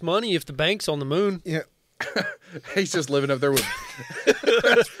tax money if the bank's on the moon. Yeah. He's just living up there with...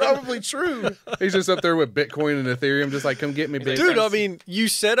 That's probably true. He's just up there with Bitcoin and Ethereum, just like, come get me, bitch. Dude, I mean, you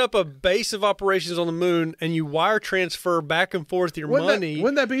set up a base of operations on the moon and you wire transfer back and forth your money.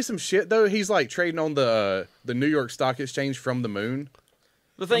 Wouldn't that be some shit, though? He's like trading on the New York Stock Exchange from the moon.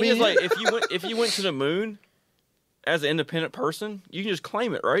 The thing is, like, if you went to the moon as an independent person, you can just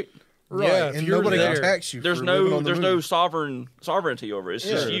claim it, right? Right, Yeah, and nobody can tax you. There's for living on the no moon. sovereignty over it. It's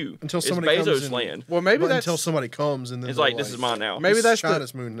just you. Until it's somebody Bezos comes in, land. Well, maybe that's until somebody comes and then It's they're like, this is mine now. maybe This that's is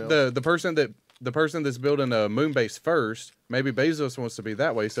China's moon now. the person that's building a moon base first. Maybe Bezos wants to be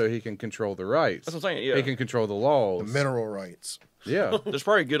that way so he can control the rights. That's what I'm saying. Yeah, He can control the laws. the mineral rights. Yeah, there's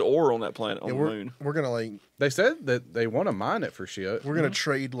probably good ore on that planet on Yeah, the moon. we're gonna they said that they want to mine it for shit. we're gonna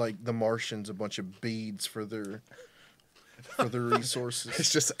trade like the Martians a bunch of beads for their resources.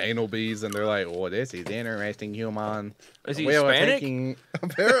 It's just anal bees, and they're like, "Oh, this is interesting, human. Is he We are Hispanic?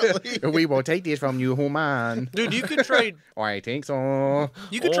 Apparently, we will take this from you, human." Dude, you could trade. I think so.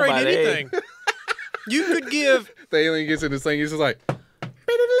 You could Oh, trade my anything. You could give. The alien gets in this thing. He's just like,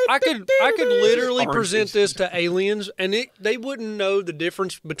 I could literally Orange present juice. this to aliens, and they wouldn't know the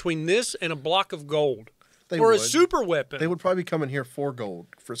difference between this and a block of gold, they or a would. super weapon. They would probably come in here for gold,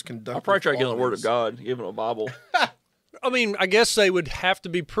 for its conductive I'll probably try to get on the Word of qualities. God, give him a Bible. I mean, I guess they would have to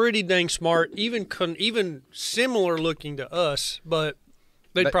be pretty dang smart, even similar looking to us, but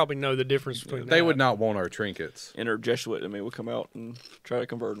they'd probably know the difference between. they that. would not want our trinkets. Inner Jesuit in me would come out and try to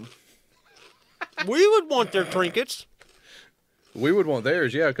convert him. We would want their trinkets We would want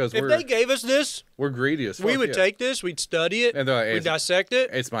theirs, yeah, because if they gave us this. we're greedy as fuck. We would yeah. take this, we'd study it, And they're like, we'd it's- dissect it.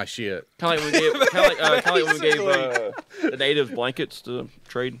 It's my shit. Kind of like when we gave the natives blankets to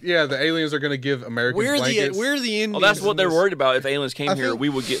trade. Yeah, the aliens are gonna give Americans We're blankets. the Indians. Well, that's what in they're this. worried about. If aliens came I here, think- we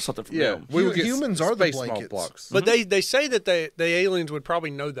would get something from yeah, them. we would get Humans are the space small blankets. blocks. But they say that the aliens would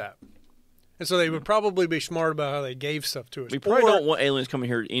probably know that, and so they would probably be smart about how they gave stuff to us. We probably Or- don't want aliens coming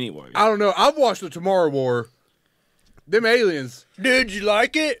here anyway. I don't know. I've watched the Tomorrow War. Them aliens. Did you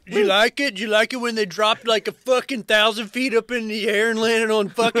like it? Did you like it? Did you like it when they dropped like a fucking 1,000 feet up in the air and landed on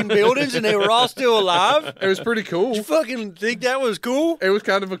fucking buildings and they were all still alive? It was pretty cool. Did you fucking think that was cool? It was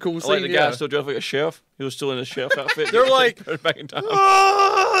kind of a cool scene. Like the guy still dressed like a chef. He was still in his chef outfit. They're like, back in time.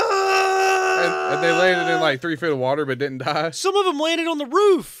 And they landed in like 3 feet of water but didn't die. Some of them landed on the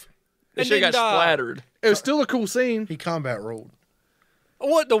roof. They And should have didn't got die. splattered. It was still a cool scene. He combat rolled.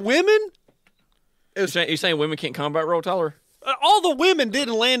 What, the women? You saying women can't combat roll, Tyler? All the women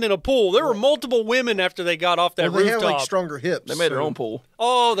didn't land in a pool. There were multiple women after they got off that Well, they rooftop. have like stronger hips. They made their so- own pool.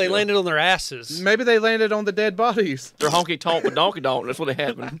 Oh, they landed on their asses. Maybe they landed on the dead bodies. They're honky tonk with donkey donk. That's what they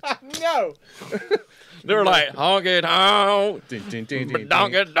happened. No. They were like honky tonk, donkey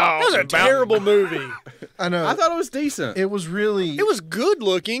donk. That was a terrible movie. I know. I thought it was decent. it was really It was good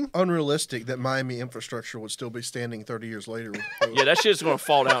looking. unrealistic that Miami infrastructure would still be standing 30 years later. Yeah, that shit's gonna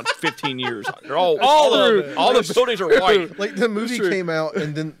fall down in 15 years. They're All of it. all the buildings are white. Like the movie came out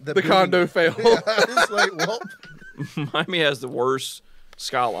and then the condo fell. Yeah, it's like, well, Miami has the worst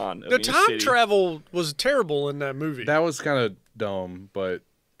skyline. The time travel was terrible in that movie. That was kind of dumb, but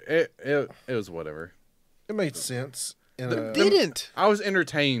it was whatever. it made sense. It didn't. I was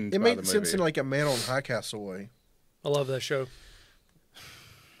entertained. It by made the sense movie. in like a Man on High Castle way. I love that show.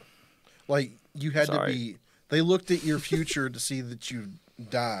 Like you had to Sorry. be. They looked at your future to see that you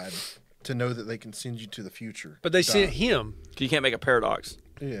died, to know that they can send you to the future. But they sent him. You can't make a paradox.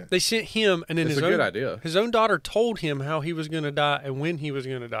 Yeah. They sent him, and then It's his a own good idea. His own daughter told him how he was going to die and when he was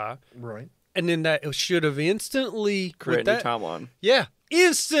going to die, Right. and then that should have instantly Create with a new that- timeline. Yeah,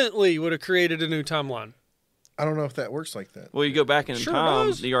 instantly would have created a new timeline. I don't know if that works like that. Well, you go back in Sure time,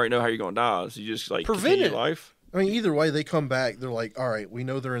 does. you already know how you're gonna die, so you just like Prevent continue it. life. I mean, either way, they come back. They're like, all right, we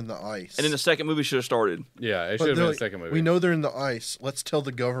know they're in the ice. And then the second movie should have started. Yeah, it But should have they're been like, the second movie. We know they're in the ice. Let's tell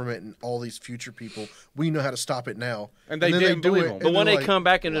the government and all these future people we know how to stop it now. And they then didn't do believe it, them. and But when they're they like, come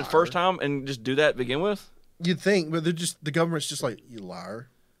back in the liar. first time and just do that to begin with, You'd think, but they're just the government's just like, you liar.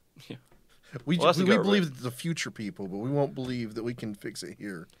 Yeah. We Well, that's the government. believe that the future people, but we won't believe that we can fix it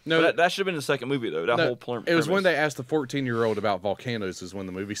here. No, but that should have been the second movie though. That no, whole it was when premise. they asked the 14-year-old about volcanoes is when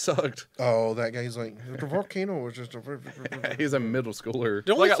the movie sucked. Oh, that guy's like, the volcano was just a... He's a middle schooler.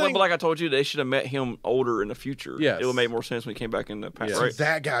 The only Like, thing, but like I told you, they should have met him older in the future. Yes. It would make more sense when he came back in the past. Yes. Right?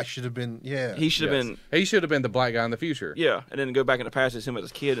 That guy should have been, yeah. He should have Yes. been, He should have been the black guy in the future. yeah, and then go back in the past as him as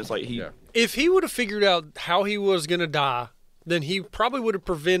a kid. It's like he, Yeah. if he would have figured out how he was going to die, then he probably would have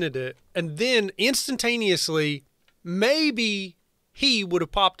prevented it, and then instantaneously, maybe he would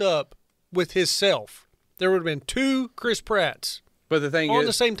have popped up with his self. There would have been two Chris Pratts But the thing on is,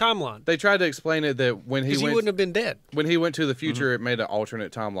 the same timeline they tried to explain it that when he because he went wouldn't have been dead. when he went to the future, it made an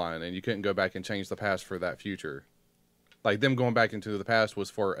alternate timeline, and you couldn't go back and change the past for that future. Like them going back into the past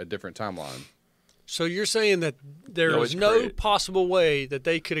was for a different timeline. So you're saying that there You was always no create- possible way that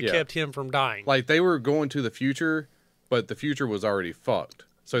they could have Yeah. kept him from dying. Like they were going to the future, but the future was already fucked.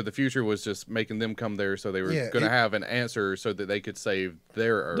 So the future was just making them come there, so they were Yeah, going to it- have an answer so that they could save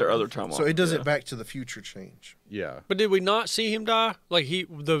their Earth. their other timeline. So it does yeah. it back to the future change. Yeah, But did we not see him die? Like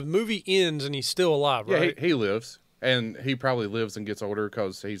the movie ends and he's still alive, yeah. right? He lives, and he probably lives and gets older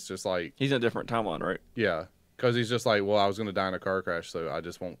because he's just like, He's in a different timeline, right? yeah, because he's just like, well, I was going to die in a car crash, so I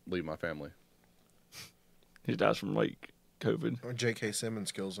just won't leave my family. He dies from like COVID. Or J.K.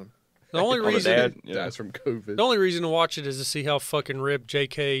 Simmons kills him. The only Oh, the reason dad? Yeah. Dies from COVID. the only reason to watch it is to see how fucking ripped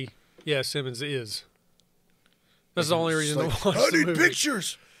J.K. Simmons is. That's the only reason It's to watch the movie.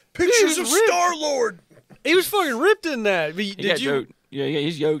 pictures. Pictures Dude, of rip. Star-Lord. He was fucking ripped in that. But He did got you? yoked. Yeah,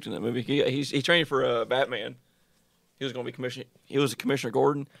 he's yoked in that movie. He trained for Batman. He was going to be commissioner. He was Commissioner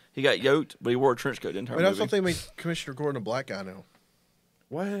Gordon. He got yoked, but he wore a trench coat the entire I mean, I movie. thought they made Commissioner Gordon a black guy now.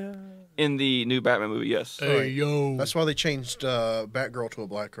 Well, In the new Batman movie, yes, Hey yo, That's why they changed Batgirl to a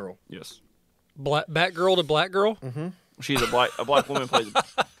black girl. yes. black Batgirl to Black Girl. She's a black woman plays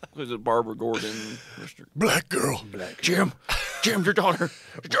a Barbara Gordon. Mr. Black Girl. Jim, your daughter.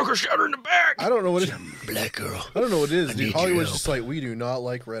 The Joker shot her in the back. I don't know what it, Black Girl. I don't know what it is, dude. need Hollywood's your just like, we do not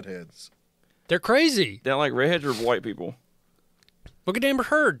like redheads. They're crazy. They don't like redheads or white people. Look at Amber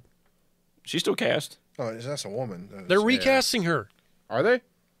Heard. She's still cast. Oh, that's a woman. They're Yeah. recasting her. are they?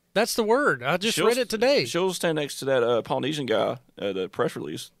 That's the word. I just read it today. She'll stand next to that Polynesian guy at a press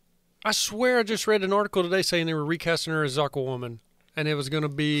release. I swear I just read an article today saying they were recasting her as Aquawoman. And it was going to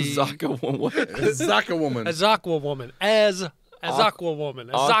be Zaka, what? Zaka woman. as Aquawoman. As Aquawoman.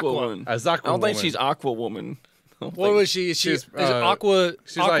 As Aqua. Aquawoman. A Zaka I don't think woman. she's Aqua Woman. What was she? Is she She's, is it Aqua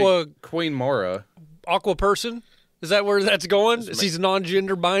She's Aqua like Queen Mara. Aqua person? Is that where that's going? She's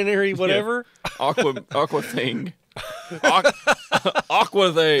non-gender binary, whatever. Aqua thing.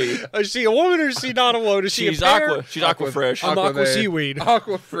 Aqua they. Is she a woman or is she not a woman? Is she She's a pear? aqua. She's aqua fresh. I'm aqua they. seaweed.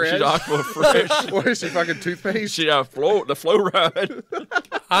 Aqua fresh. She's aqua fresh. What is she, fucking toothpaste? She the flow ride.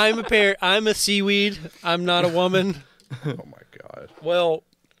 I'm a pear. I'm a seaweed. I'm not a woman. Oh my god. Well,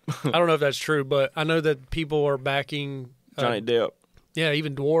 I don't know if that's true, but I know that people are backing Johnny Depp. Yeah,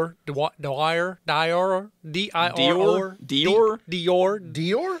 even Dwyer, Dior, Dior? Dior?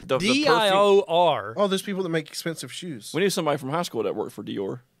 The perfume. Dior. Oh, there's people that make expensive shoes. We knew somebody from high school that worked for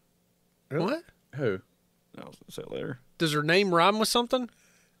Dior. What? Who? I'll say it later. Does her name rhyme with something?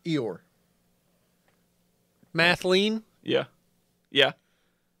 Eeyore. Mathleen? Yeah. Yeah.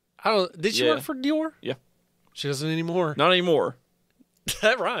 I don't. Did she Yeah. work for Dior? Yeah. She doesn't anymore. Not anymore.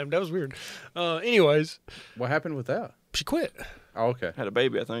 That rhymed. That was weird. Anyways, What happened with that? she quit. Oh, okay. Had a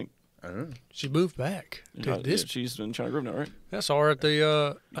baby, I think. I don't know. She moved back. Dude, this. She's in China Grove now, right? I saw her at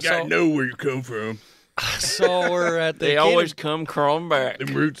the. I know where you come from. saw her at the. They always come crawling back.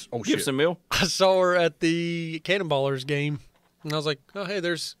 Them roots. Oh Give shit. some milk. I saw her at the Cannonballers game, and I was like, "Oh, hey,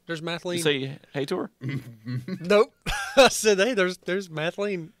 there's Mathleen." You say hey to her? Nope. I said, "Hey, there's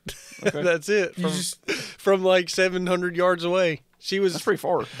Mathleen." That's it. From like 700 yards away. She was. That's pretty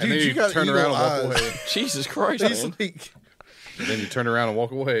far. And Dude, then you got turn around eagle and walk eyes. away. Jesus Christ, He's man. like, And then you turn around and walk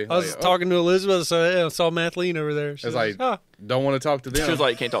away. I was talking to Elizabeth, so yeah, I saw Mathleen over there. She It's was like, don't want to talk to them. She was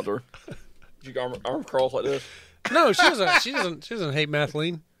like, can't talk to her. You got arm crossed like this. no, she doesn't. She doesn't hate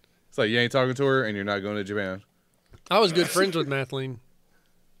Mathleen. It's like, you ain't talking to her and you're not going to Japan. I was good friends with Mathleen.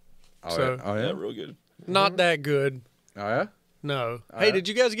 Oh, So- yeah. Oh, Yeah, yeah? real good. Not that good. Oh, yeah? No. Oh, Hey, yeah? did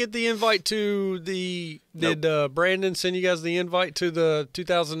you guys get the invite to the? Did Brandon send you guys the invite to the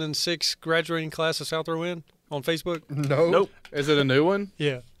 2006 graduating class of Southrow Inn on Facebook? no. Nope. Is it a new one?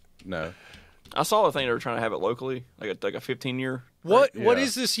 Yeah. No. I saw a thing they were trying to have it locally, like a 15-year. What Yeah. What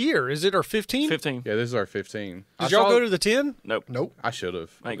is this year? Is it our 15? 15. Yeah, this is our 15. Did y'all go to the 10? Nope. Nope. I should have.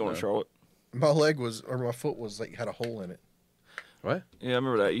 I ain't going to Charlotte. My leg was, or my foot was like, had a hole in it. What? Yeah, I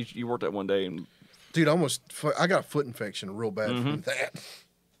remember that. You worked that one day, and Dude, I got a foot infection real bad from that.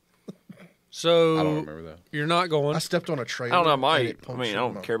 So I don't remember that. you're not going. I stepped on a trailer. I don't know. I and might. it I mean, punctured I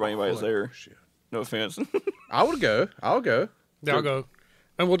don't my care about anybody that's foot. there. Shit. No offense. I would go. I'll go. Yeah, I'll go.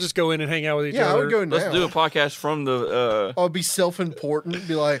 And we'll just go in and hang out with each Yeah, I other. would go now. Let's do a podcast from the. I'll be self-important.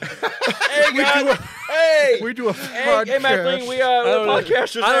 Be like, Hey guys! Hey! we do a Hey, podcast. hey, Matt, we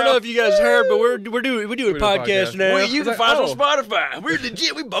podcasters. I don't know if you guys heard, but we're doing a We do a podcast podcast. now. you It's can like, find oh. us on Spotify. We're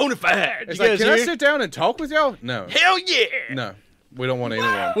legit. We bona fide. It's You like, guys can I hear? sit down and talk with y'all? No. Hell yeah! No. We don't want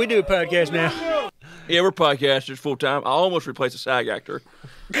anyone. We do a podcast now. Yeah, we're podcasters full time. I almost replaced a SAG actor.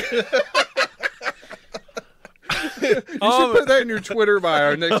 You should put that in your Twitter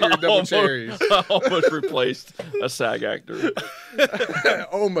bio next to your double cherries. I almost replaced a SAG actor.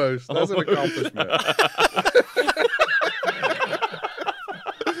 Almost. That's an accomplishment.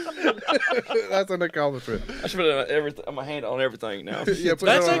 That's an accomplishment. I should put my hand on everything now. Yeah, put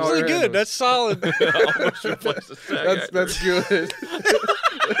That's that on all actually your good. handles. That's solid. I almost replaced a SAG actor. That's good.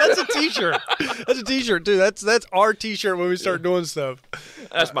 That's a T-shirt. That's a T-shirt too. That's our T-shirt when we start doing stuff.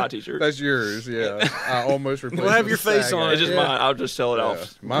 That's my T-shirt. That's yours. Yeah, I almost replaced. We'll have with your face SAG on it. It's just Yeah. mine. I'll just sell it Yeah.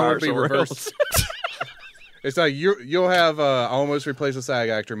 off. Mine would be somewhere reversed. else. It's like you'll have I almost replace a SAG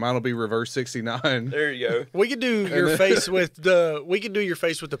actor. Mine will be reverse 69. There you go. We could do your face with the. We could do your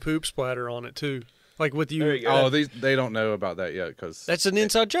face with the poop splatter on it too, like with you. There you go. Oh, they don't know about that yet because That's an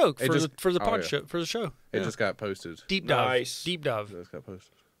inside joke it for just- the oh, pod yeah. show for the show. it Yeah. just got posted. Deep dive. Nice. Deep dive. It just got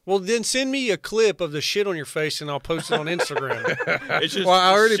posted. Well, then send me a clip of the shit on your face, and I'll post it on Instagram. It's just Well,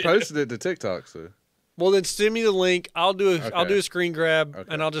 I already shit. posted it to TikTok, so Well, then send me the link. I'll do I'll Okay. do a screen grab,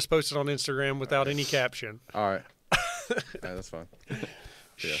 Okay. and I'll just post it on Instagram without any caption. all right. Yeah, that's fine. Yeah.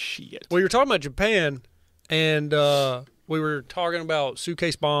 Shit. Well, you were talking about Japan, and we were talking about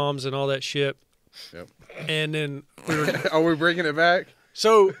suitcase bombs and all that shit. Yep. And then we were Are we bringing it back?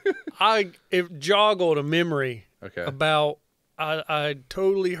 so it joggled a memory Okay. about I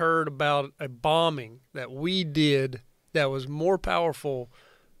totally heard about a bombing that we did that was more powerful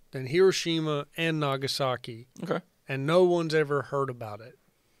than Hiroshima and Nagasaki, Okay. and no one's ever heard about it.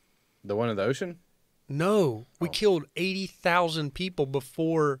 The one in the ocean? No, we Oh. killed 80,000 people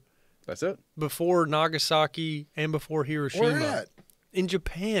before That's it? Nagasaki and before Hiroshima. Where at? In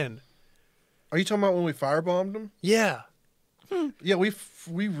Japan. Are you talking about when we firebombed them? Yeah. Yeah, we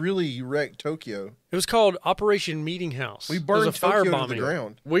really wrecked Tokyo. It was called Operation Meeting House. We It was burned a fire Tokyo to the bombing.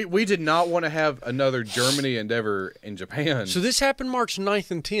 ground. We did not want to have another Germany endeavor in Japan. So this happened March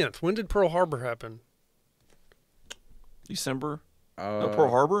 9th and 10th. When did Pearl Harbor happen? December. No, Pearl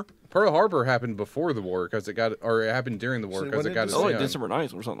Harbor. Pearl Harbor happened before the war because it happened during the war So because when it got did its Oh, like end. December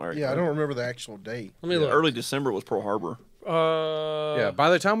 9th or something like that. Yeah, I don't remember the actual date. Let me look. Early December was Pearl Harbor. Yeah, by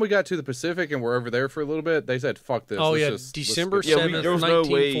the time we got to the Pacific and we're over there for a little bit, they said, "Fuck this." Oh, let's December Yeah, 7th, there was no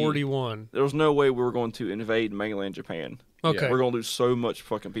way- 1941. There was no way we were going to invade mainland Japan. Okay. We're going to lose so much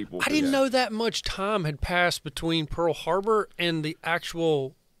fucking people. I didn't know that much time had passed between Pearl Harbor and the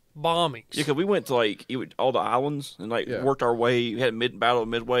actual bombings. Yeah, because we went to like all the islands and worked our way. We had battle of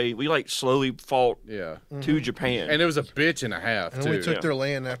Midway. We like slowly fought to Japan, and it was a bitch and a half. And too. we took their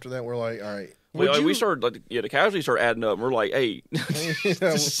land after that. We're like, all right. We started the casualties started adding up. And we're like, hey,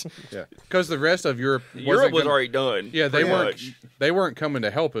 yeah, because the rest of Europe was already done. Yeah, they weren't coming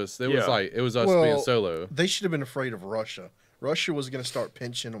to help us. It was like it was us being solo. They should have been afraid of Russia. Russia was going to start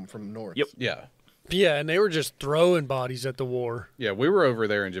pinching them from the north. Yep. Yeah. Yeah, and they were just throwing bodies at the war. Yeah, we were over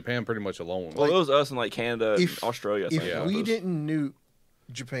there in Japan pretty much alone. Well, it was us and like Canada and Australia. If we didn't nuke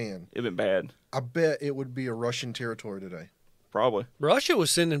Japan, it'd been bad. I bet it would be a Russian territory today. Probably. Russia was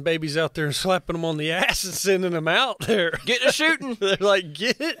sending babies out there and slapping them on the ass and sending them out there. Get to shooting. They're like,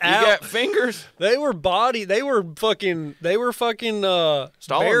 get it out. You got fingers. They were fucking.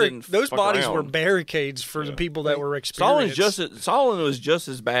 Stalin those bodies were barricades for the people that were experienced. Stalin was just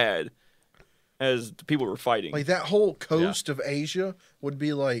as bad as the people were fighting. Like that whole coast of Asia would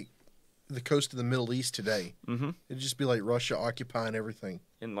be like the coast of the Middle East today. Mm-hmm. It'd just be like Russia occupying everything.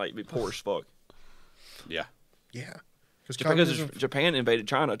 And like be poor as fuck. Yeah. Yeah. Because Japan invaded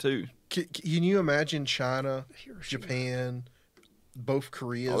China too. Can you imagine China, Japan, both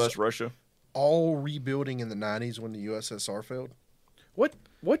Koreas? Oh, that's Russia. All rebuilding in the 90s when the USSR failed. What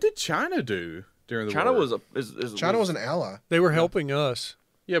did China do during the China war? China was an ally. They were helping us.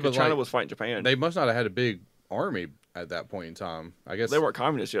 Yeah, but China was fighting Japan. They must not have had a big army at that point in time. I guess they weren't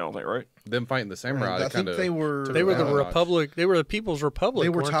communists yet. I don't think, right? Them fighting the samurai. I think they were. They were the Republic. They were the People's Republic. They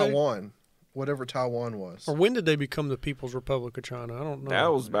were weren't Taiwan. Whatever Taiwan was. Or when did they become the People's Republic of China? I don't know.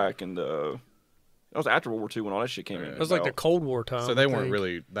 That was back in the. That was after World War II when all that shit came in. It was like the Cold War time. So they weren't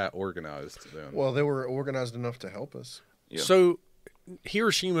really that organized then. Well, they were organized enough to help us. Yeah. So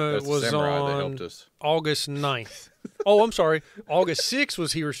Hiroshima was on August 9th. Oh, I'm sorry. August 6th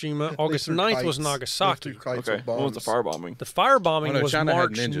was Hiroshima. August 9th was Nagasaki. Okay. What was the firebombing? The firebombing was China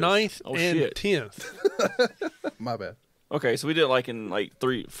March 9th and 10th. My bad. Okay, so we did like in like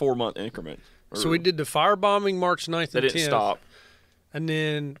 3-4 month increment. So we did the firebombing March 9th and 10th. They didn't stop. And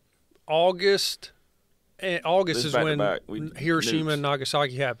then August is when Hiroshima and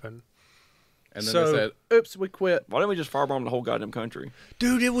Nagasaki happened. And then they said, "Oops, we quit." Why didn't we just firebomb the whole goddamn country?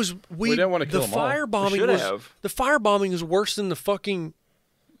 Dude, it was we didn't want to kill them all. The firebombing is worse than the fucking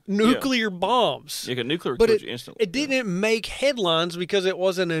nuclear bombs. Yeah, nuclear but kills you instantly. It didn't make headlines because it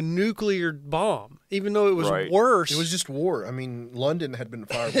wasn't a nuclear bomb, even though it was worse. It was just war. I mean, London had been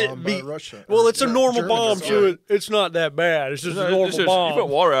firebombed by Russia. Well, it's a normal bomb, so it's not that bad. It's just a normal bomb. You put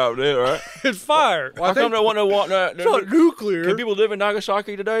water out there, right? It's fire. How come there wasn't no it's not nuclear. Can people live in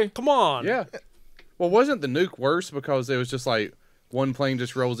Nagasaki today? Come on. Yeah. Well, wasn't the nuke worse because it was just like one plane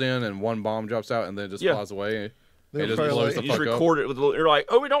just rolls in and one bomb drops out and then it just flies away? It just blows the fuck up. You just record it with a little, you're like,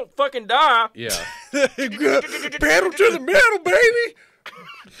 oh, we don't fucking die. Yeah. Pedal to the metal, baby.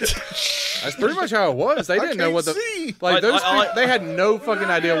 That's pretty much how it was. They didn't know what the they had no fucking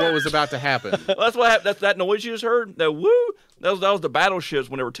idea what was about to happen. That's what happened. That's that noise you just heard. That woo. That was the battleships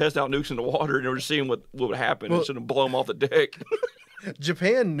when they were testing out nukes in the water and they were just seeing what would happen and shouldn't blow them off the deck.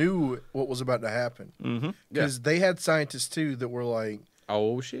 Japan knew what was about to happen because they had scientists too that were like,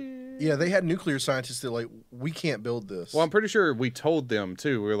 "Oh shit!" Yeah, they had nuclear scientists that like, we can't build this. Well, I'm pretty sure we told them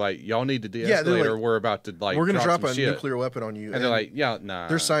too. We were like, "Y'all need to de-escalate, or we're about to like we're gonna drop a nuclear weapon on you." And they're like, "Yeah, nah."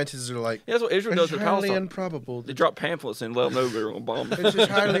 Their scientists are like, "Yeah, that's what Israel does with highly Palestine. Improbable. They drop pamphlets and let them know they're gonna bomb them. It is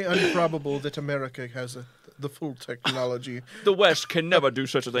highly improbable that America has the full technology. The West can never do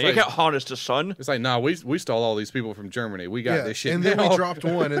such a thing. You can't harness the sun." It's like, nah, we stole all these people from Germany. We got this shit. And then we dropped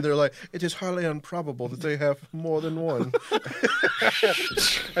one, and they're like, it is highly improbable that they have more than one.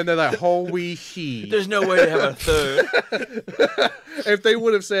 And they're like, holy shit. There's no way to have a third. If they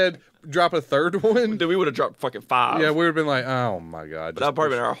would have said, drop a third one, then we would have dropped fucking 5. Yeah, we would have been like, oh my god. That would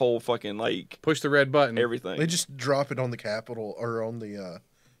probably been our whole fucking like push the red button. Everything. They just drop it on the Capitol or on the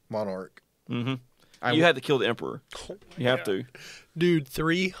Monarch. Mm-hmm. You had to kill the emperor. You have to. Dude,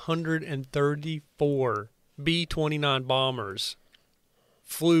 334 B-29 bombers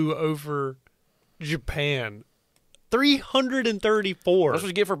flew over Japan. 334. That's what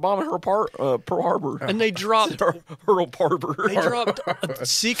you get for bombing Pearl Harbor. And they dropped Pearl Harbor. They dropped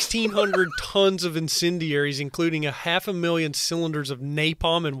 1,600 tons of incendiaries, including 500,000 cylinders of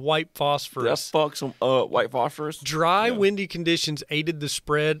napalm and white phosphorus. That fucks them up. White phosphorus. Dry, windy conditions aided the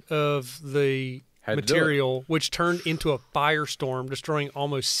spread of the material, which turned into a firestorm, destroying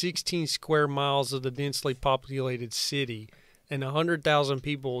almost 16 square miles of the densely populated city, and 100,000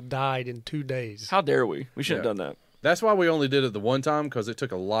 people died in 2 days. How dare we? We shouldn't have done that. That's why we only did it the one time, because it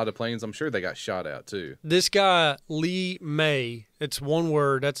took a lot of planes. I'm sure they got shot at, too. This guy, Lee May, it's one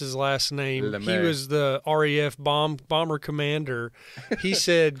word, that's his last name. He was the RAF bomber commander. He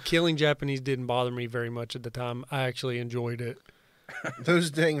said killing Japanese didn't bother me very much at the time. I actually enjoyed it. Those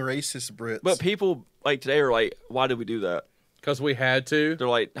dang racist Brits. But people like today are like, why did we do that? Because we had to. They're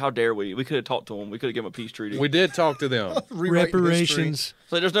like, how dare we? We could have talked to them. We could have given them a peace treaty. We did talk to them. Reparations.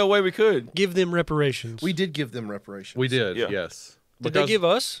 So there's no way we could. Give them reparations. We did give them reparations. We did, Yeah. yes. Did they give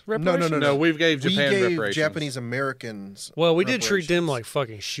us reparations? No, we gave Japan we gave reparations. Japanese Americans. Well, we did treat them reparations. like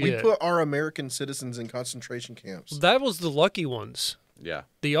fucking shit. We put our American citizens in concentration camps. That was the lucky ones. Yeah.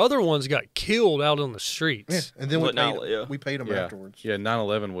 The other ones got killed out on the streets. Yeah, and then But we paid them Yeah. afterwards. Yeah,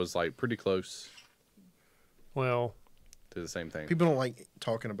 9/11 was like pretty close Well, to the same thing. People don't like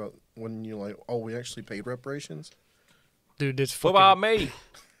talking about when you're like, oh, we actually paid reparations. dude, it's What fucking... about me?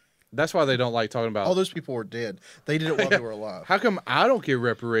 That's why they don't like talking about. All those people were dead. They did it while they were alive. How come I don't get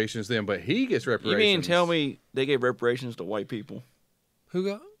reparations then, but he gets You reparations? mean tell me they gave reparations to white people? Who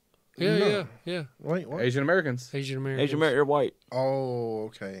got... Yeah, No. yeah. Wait, what? Asian Americans. Asian Americans. Asian American, they're white. Oh,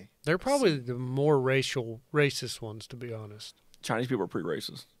 okay. They're probably the more racist ones, to be honest. Chinese people are pretty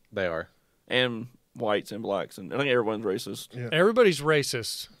racist. They are. And whites and blacks. And I think everyone's racist. Yeah. Everybody's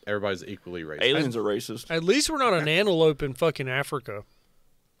racist. Everybody's equally racist. Aliens are racist. At least we're not an antelope in fucking Africa.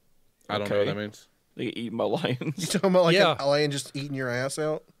 I don't know what that means. They get eaten by lions. You talking about like Yeah. a lion just eating your ass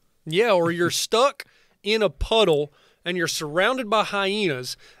out? Yeah, or you're stuck in a puddle and you're surrounded by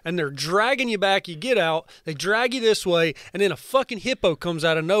hyenas and they're dragging you back. You get out, they drag you this way, and then a fucking hippo comes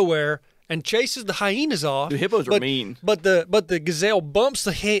out of nowhere and chases the hyenas off. Dude, hippos are mean. But the gazelle bumps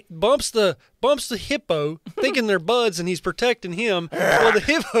the hippo, thinking they're buds, and he's protecting him. Well, the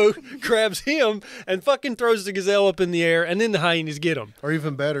hippo grabs him and fucking throws the gazelle up in the air, and then the hyenas get him. Or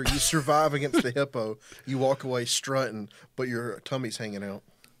even better, you survive against the hippo. You walk away strutting, but your tummy's hanging out.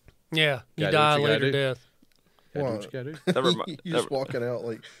 Yeah, you Gotta do die what you gotta later do. death. Gotta do What? what you gotta do. That remi- you that- just walking out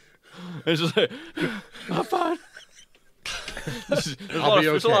like, It's just like, I'm fine. There's I'll be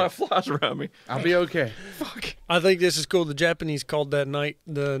a lot of flies around me. I'll be okay. Fuck. I think this is cool. The Japanese called that night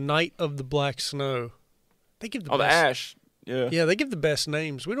the Night of the Black Snow. They give the Oh, the best. ash. Yeah. Yeah, they give the best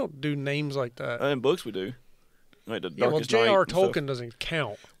names. We don't do names like that. In books we do. Like the Yeah, well, Darkest Night J.R. and stuff. Tolkien doesn't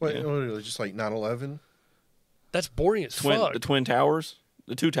count. what, Yeah. what are they, just like 9/11? That's boring as fuck. The Twin Towers.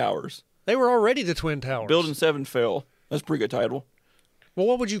 The two towers. They were already the Twin Towers. Building 7 fell. That's a pretty good title. Well,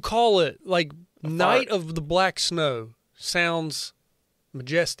 what would you call it? Like A Night fire. of the Black Snow sounds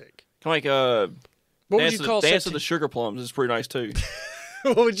majestic. Kind of like What Dance, would you call Dance of the Sugar Plums is pretty nice too.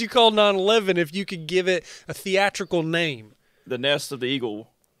 What would you call 9/11 if you could give it a theatrical name? The Nest of the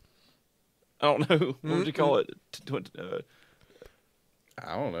Eagle. I don't know. What would you call it?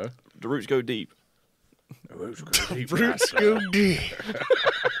 I don't know. The Roots Go Deep. Roots go deep.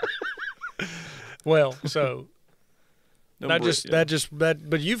 Well, so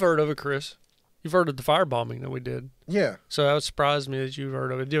but you've heard of it, Chris. You've heard of the firebombing that we did. Yeah. So that surprised me that you've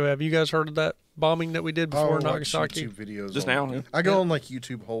heard of it. Have you guys heard of that bombing that we did before I watch Nagasaki? YouTube videos Just on- now. Yeah. I go on like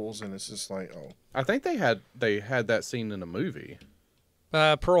YouTube holes and it's just like, oh. I think they had that scene in a movie.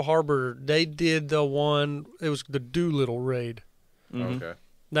 Pearl Harbor, they did the one, it was the Doolittle raid. Mhm. Okay.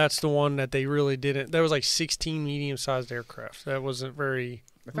 That's the one that they really didn't. There was like 16 medium-sized aircraft. That wasn't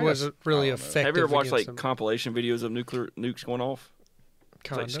wasn't really I don't know. effective. Have you ever watched against like them. compilation videos of nukes going off? It's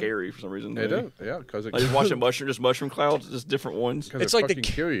Kinda. like scary for some reason. It maybe. does. Yeah, because it Like just watching mushroom clouds, just different ones. It's like fucking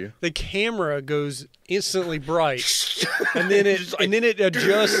kill you. The camera goes instantly bright, and then it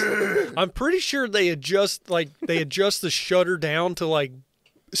adjusts. I'm pretty sure they adjust the shutter down to like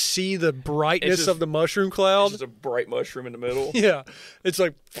see the brightness just- of the mushroom It's cloud. just a bright mushroom in the middle. Yeah, it's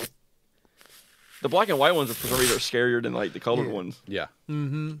like The black and white ones are for some reason scarier than like the colored ones. Yeah.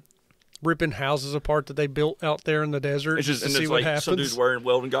 ripping houses apart that they built out there in the desert It's just to and see it's what like some dude's happens. wearing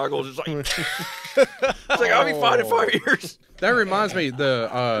welding goggles. It's like it's like I'll be fine in 5 years. That reminds me, the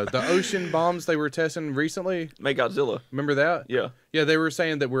ocean bombs they were testing recently. Make Godzilla. Remember that? Yeah. Yeah, they were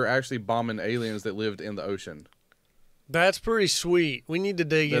saying that we're actually bombing aliens that lived in the ocean. That's pretty sweet. We need to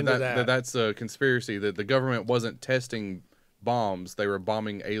dig into that. That's a conspiracy that the government wasn't testing bombs; they were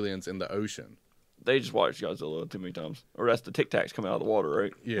bombing aliens in the ocean. They just watched Godzilla too many times. Or that's the Tic Tacs coming out of the water,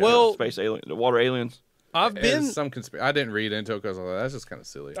 right? Yeah. Well, Space alien, the water aliens. I've been I didn't read into it because that's just kind of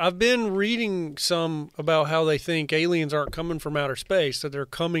silly. I've been reading some about how they think aliens aren't coming from outer space; that they're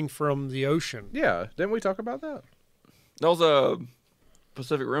coming from the ocean. Yeah, didn't we talk about that? That was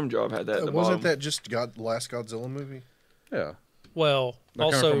Pacific Rim job had that. At the Wasn't bottom. that just last Godzilla movie? Yeah. Well, They're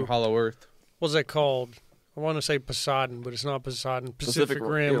coming also, from Hollow Earth. what's that called? I want to say Poseidon, but it's not Poseidon. Pacific Pacific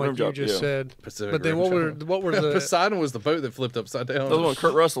Rim, yeah, like Rim you job, just yeah. said. Pacific But then Rim what were the Poseidon was the boat that flipped upside down. That was one of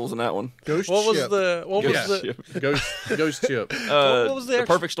Kurt Russell's in that one. Ghost what was Ship. the what was Ghost the Ship. Ghost Ship. what was the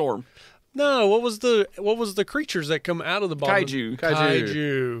actual- Perfect Storm? no? What was the creatures that come out of the bottom?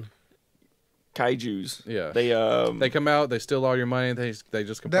 Kaiju. Kaijus. Yeah. They They come out, they steal all your money, they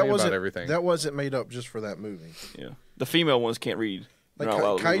just complain about everything. That wasn't made up just for that movie. yeah. The female ones can't read. They're Like not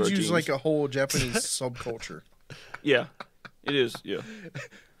allowed to wear kaiju's jeans. like a whole Japanese subculture. Yeah, it is. Yeah,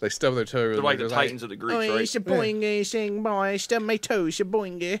 They stub their toe. they're like the Titans of the Greeks, right? sing boy, stub my toes,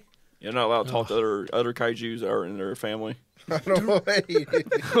 boing. You're not allowed to talk to other Kaijus that are in their family. I don't know.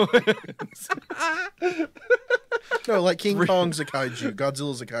 No, like King Kong's a kaiju,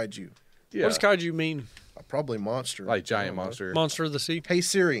 Godzilla's a kaiju. Yeah. What does kaiju mean? Probably monster. Like giant monster. Monster of the sea. Hey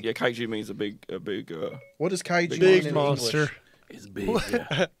Siri, Yeah, Kaiju means a big. what does kaiju mean Big in monster. English? It's big.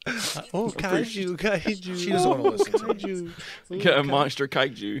 Yeah. Oh, kaiju. She doesn't want to listen to Kaiju. Yeah, monster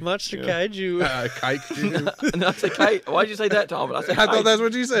Kaiju. Monster Yeah. kaiju. Kaiju. And I say kite. Why'd you say that, Tom? I said I thought that's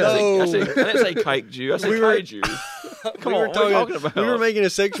what you said. I didn't say kaiju. I said kaiju. Come on, what are you talking about? We were making a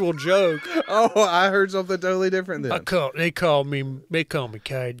sexual joke. Oh, I heard something totally different then. They call me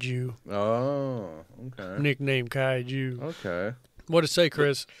kaiju. Oh, okay. Nickname kaiju. Okay. What to say,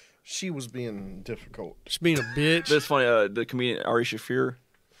 Chris? She was being difficult. Just being a bitch. That's funny. The comedian Ari Shafir.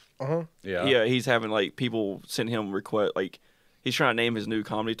 Yeah. Yeah, he's having like people send him request like he's trying to name his new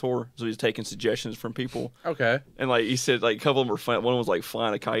comedy tour, so he's taking suggestions from people. Okay. And like he said, like a couple of them were fun. One was like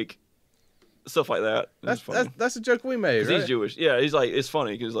flying a kite, stuff like that. It's funny. That's a joke we made, 'Cause right? he's Jewish. Yeah, he's like it's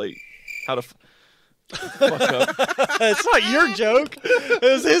funny because like how to fuck up. It's not your joke. It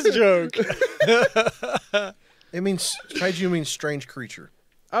was his joke. It means kaiju means strange creature.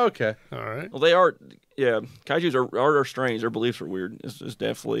 Okay. All right. Well, they are. Yeah, kaiju's are strange. Their beliefs are weird. It's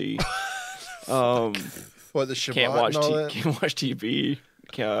definitely. What the Shabbat Can't watch and all that? can't watch TV.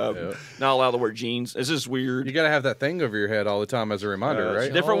 Not allowed to wear jeans. It's just weird. You got to have that thing over your head all the time as a reminder,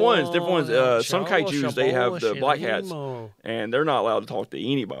 right? Different ones. Some kaijus they have the black hats, and they're not allowed to talk to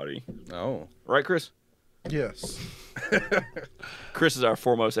anybody. Oh. Right, Chris? Yes, Chris is our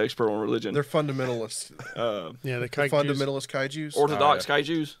foremost expert on religion. they're fundamentalists. Yeah, the The kaijus. fundamentalist kaijus. Orthodox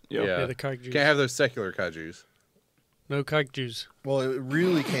kaijus. Yeah, the kaijus. Can't have those secular kaijus. No kaijus. Well, it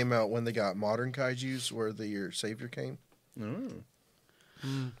really came out when they got modern kaijus, where your savior came.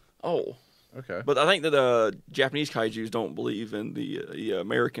 Oh, Okay. but I think that Japanese kaijus don't believe in the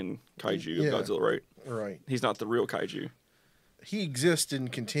American kaiju Yeah. of Godzilla, right? Right. He's not the real kaiju. He exists in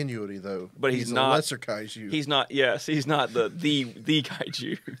continuity, though. But he's a not- lesser kaiju. He's not. Yes, he's not the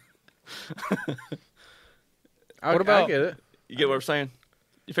kaiju. I What about- I get it. You get what I'm saying?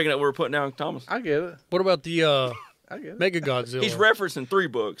 You picking up what we're putting down, Thomas? I get it. What about the I get it. Mega Godzilla? He's referencing 3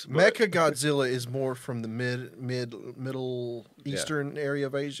 books. but- Mecha Godzilla is more from the Middle Eastern area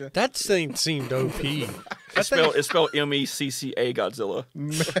of Asia. That thing seemed OP. It's spelled MECCA Godzilla.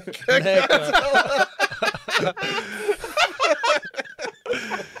 Mecha.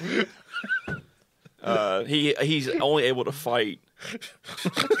 He's only able to fight.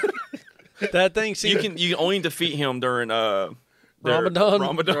 That thing You seemed. can only defeat him during their Ramadan?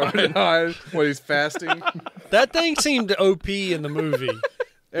 Ramadan. When he's fasting. That thing seemed OP in the movie.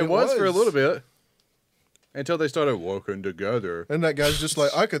 It was for a was. little bit. Until they started working together. And that guy's just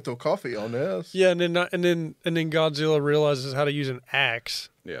like, I could throw coffee on this. Yeah, and then Godzilla realizes how to use an axe.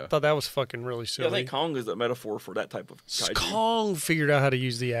 Yeah. I thought that was fucking really Yeah, I silly. think Kong is the metaphor for that type of kaiju. Kong figured out how to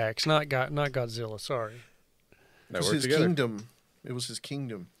use the axe, not Godzilla. Sorry, They It was worked his together. kingdom. It was his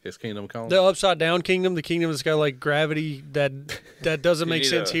kingdom. His kingdom Kong. the upside down kingdom, the kingdom that's got like gravity that doesn't You make need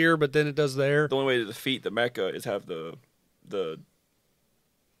sense a- here, but then it does there. The only way to defeat the mecha is have that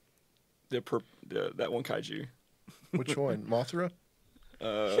one kaiju. Which one? Mothra?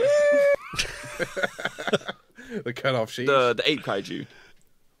 The cut off sheet. The ape kaiju.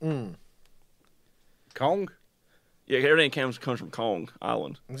 Kong? Yeah, everything comes from Kong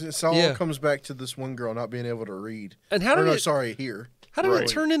Island. It all Yeah. comes back to this one girl not being able to read. And how Or did no, it? sorry, hear. How did Right. it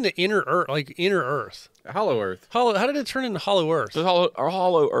turn into inner Earth? Like inner Earth? Hollow Earth. How did it turn into Hollow Earth? So our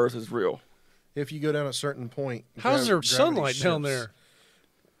hollow Earth is real. If you go down a certain point, How's there gravity sunlight down shifts.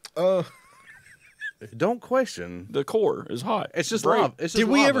 there? Don't question. The core is hot. It's just Bright. lava. It's just Did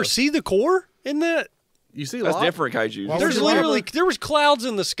we lava. ever see the core in that? You see That's lava? different kaiju. Why There's would it literally lava? there was clouds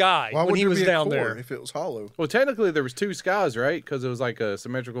in the sky Why when would he there was be a down core there. if it was hollow? Well, technically there was 2 skies, right? Because it was like a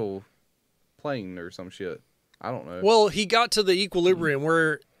symmetrical plane or some shit. I don't know. Well, he got to the equilibrium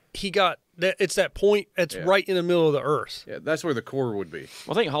where he got It's that point that's right in the middle of the Earth. Yeah, that's where the core would be.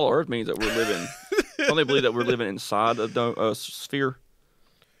 Well, I think hollow Earth means that we're living. Don't they believe that we're living inside a sphere?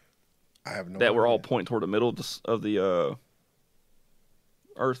 I have no. That we're all idea. pointing toward the middle of the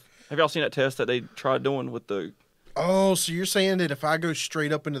Earth. Have y'all seen that test that they tried doing with the? Oh, so you're saying that if I go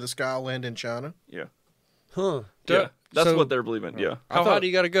straight up into the sky, I'll land in China? Yeah. Huh. Yeah. That's So- what they're believing. Yeah. How high do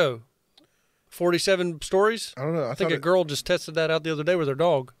you got to go? 47 stories? I don't know. I think a girl just tested that out the other day with her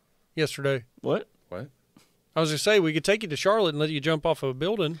dog yesterday. What? What? I was going to say, we could take you to Charlotte and let you jump off a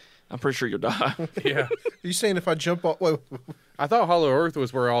building. I'm pretty sure you'll die. Yeah. Are you saying if I jump off? Wait, I thought Hollow Earth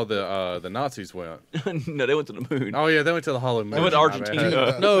was where all the Nazis went. No, they went to the moon. Oh yeah, they went to the Hollow Moon. They went to My Argentina.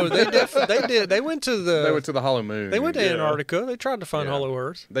 bad. No, they did. They went to the. They went to the Hollow Moon. They went to Yeah. Antarctica. They tried to find Yeah. Hollow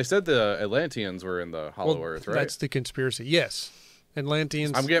Earth. They said the Atlanteans were in the Hollow Well, Earth, right? That's the conspiracy. Yes.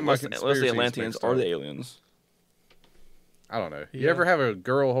 Atlanteans. I'm getting my Unless the conspiracies Atlanteans mixed are up. the aliens. I don't know. You Yeah. ever have a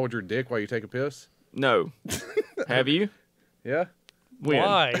girl hold your dick while you take a piss? No. Have you? Yeah. When?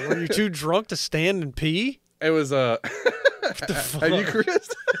 Why? Were you too drunk to stand and pee? It was Have you, Chris?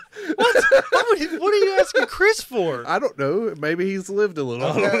 What are you asking Chris for? I don't know. Maybe he's lived a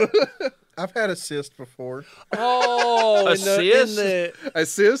little. I've had a cyst before. Oh, A in cyst? the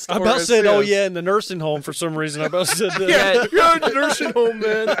Assist. I or about said, oh assist? yeah, in the nursing home for some reason. I about said that. You're in the nursing home,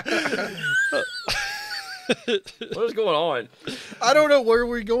 man. What is going on? I don't know where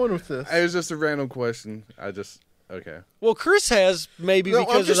we're going with this. It was just a random question. Okay. Well, Chris has maybe No, I'm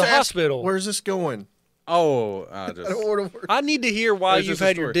because of just the asking, hospital. Where's this going? Oh, I just. I don't want to. I need to hear why It's you've just a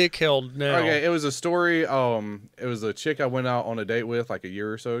had your story. dick held now. Okay, it was a story. It was a chick I went out on a date with like a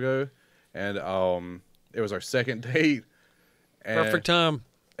year or so ago, and it was our second date. And, Perfect time.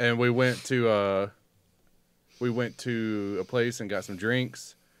 And we went to a place and got some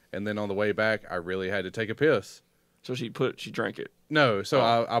drinks, and then on the way back, I really had to take a piss. So she drank it. No, so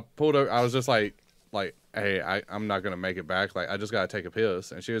I pulled over. I was just like, hey, I'm not gonna make it back. Like, I just gotta take a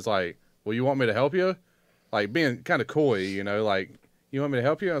piss. And she was like, well, you want me to help you? Like, being kind of coy, you know, like, you want me to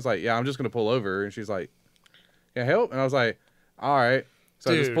help you? I was like, yeah, I'm just gonna pull over. And she's like, can I help? And I was like, all right.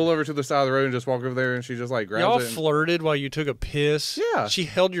 So I just Dude. pull over to the side of the road and just walk over there, and she just like grabs Y'all it. and- flirted while you took a piss? Yeah. She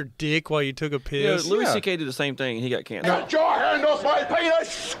held your dick while you took a Yeah, piss? Louis Yeah. C.K. did the same thing. And he got canceled. Get your hand off my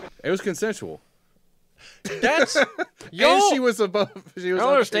penis! It was consensual. That's And y'all. she was above. She I was.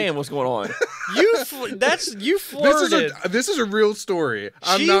 don't understand what's going on. You flirted. This is a real story.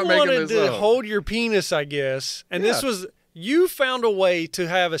 I'm she not making wanted this to up. hold your penis, I guess, and this Yeah. was you found a way to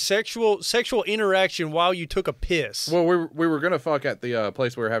have a sexual interaction while you took a piss. Well, we were gonna fuck at the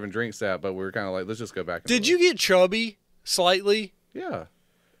place we were having drinks at, but we were kind of like, let's just go back. And Did forth. you get chubby slightly Yeah,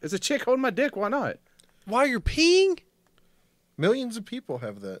 it's a chick holding my dick. Why not? while you're peeing? Millions of people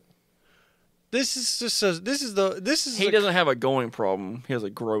have that. This is just He doesn't have a going problem. He has a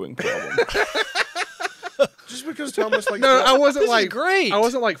growing problem. Just because Thomas like No, I wasn't This is like great. I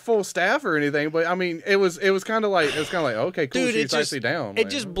wasn't like full staff or anything, but I mean, it was kind of like okay, cool. Dude, She's actually down. It like,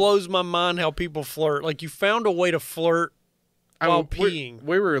 just blows my mind how people flirt. Like you found a way to flirt I while mean, peeing.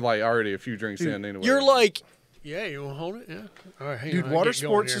 We were like already a few drinks in anyway. You're like, yeah, you want to hold it? Yeah. All right, hang dude, on, water get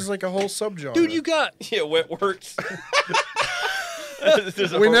going sports here. is like a whole subgenre. Dude, you got Yeah, wet works.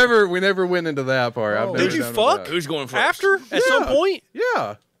 we never went into that part. I've Oh. never Did you done fuck? that. Who's going first? after at some point.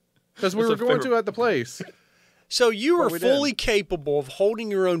 Yeah, because we What's were a going favorite- to at the place. So you were we fully did. capable of holding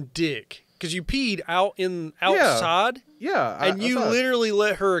your own dick because you peed outside, Yeah, and I you thought- literally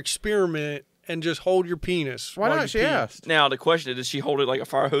let her experiment and just hold your penis. Why while not? you She peed. asked. Now the question is, did she hold it like a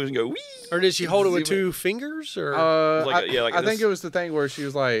fire hose and go wee? Or did she hold it with two fingers? Or Like a- yeah, like I think this. it was the thing where she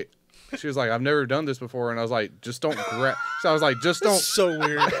was like, I've never done this before, and I was like, just don't grab. So I was like, just don't. so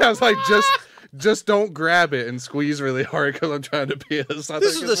weird. I was like, just don't grab it and squeeze really hard because I'm trying to piss.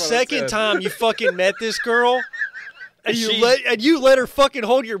 This is the second time you fucking met this girl, and She- you let her fucking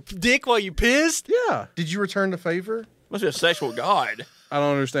hold your dick while you pissed. Yeah, Did you return the favor? Must be a sexual god. I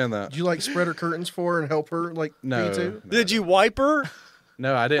don't understand that. Did you like spread her curtains for her and help her like No, pee too? Did you wipe her?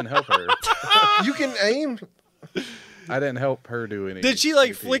 no, I didn't help her. You can aim. I didn't help her do anything. Did she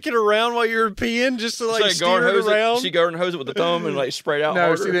like flick it around while you were peeing just to like Like steer garden it hose around? She garden hose it with the thumb and like spray it out. No,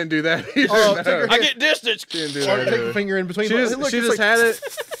 harder. she didn't do that either. Oh, no. take her I get distance. She didn't do Or that take either. the finger in between. She just, Look, she it's just like- had it.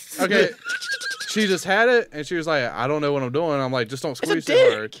 Okay. She just had it, and she was like, I don't know what I'm doing. I'm like, just don't squeeze too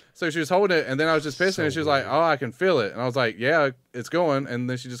dick. hard. So she was holding it, and then I was just pissing, and she was like, oh, I can feel it. And I was like, yeah, it's going. And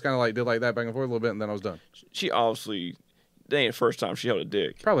then she just kind of like did like that back and forth a little bit, and then I was done. She obviously, that ain't the first time she held a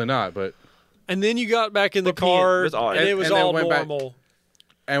dick. Probably not, but. And then you got back in the But peeing car, was odd. and it was And then all went back- normal.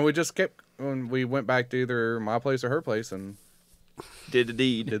 And we just kept, when we went back to either my place or her place, and Did the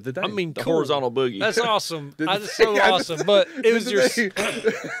deed. Did the I mean, the cool. horizontal boogie. That's awesome. That's so awesome. But it was your.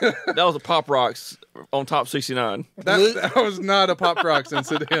 That was a Pop Rocks on top 69. That was not a Pop Rocks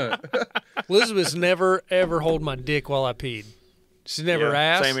incident. Elizabeth's never ever hold my dick while I peed. She's never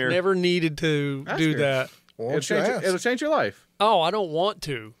asked. same here. Never needed to do her. that. Well, It'll change your life. Oh, I don't want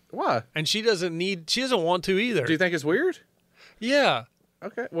to. Why? And she doesn't want to either. Do you think it's weird? Yeah.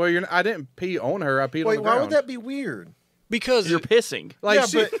 Okay. Well, I didn't pee on her. I peed on Wait, the why ground. would that be weird? Because You're pissing. Like,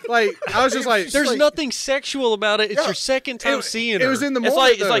 Yeah, like I was just like, there's like- nothing sexual about it. It's Yeah. your second time seeing her. it was in the It's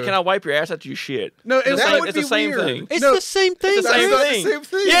morning. like, though. can I wipe your ass after you shit? No, it was That like, would It's the be same weird. thing. It's No, the same thing. it's the same man. thing. Same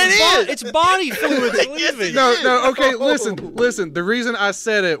thing. Yeah, it is. It's body fluids leaving. no. Okay, listen. The reason I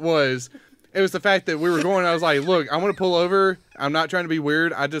said it was the fact that we were going. I was like, look, I'm gonna pull over. I'm not trying to be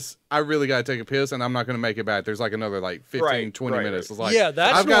weird. I really gotta take a piss, and I'm not gonna make it back. There's like another like 15, Right, 20 right, minutes. right. It's like, Yeah,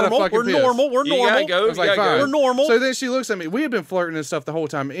 that's I've got normal. to fucking We're piss. normal. We're You normal. gotta go. I was like, You gotta fine. go. We're normal. So then she looks at me. We had been flirting and stuff the whole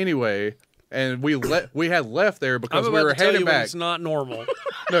time anyway, and we had left there I'm because about we were to tell heading you when back. it's not normal.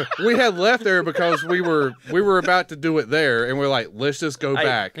 No, we had left there because we were about to do it there, and we're like, let's just go Hey,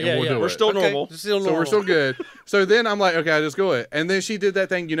 back and yeah, we'll yeah. do We're it. still Okay, normal. Still So normal. we're still good. So then I'm like, okay, I just go it. And then she did that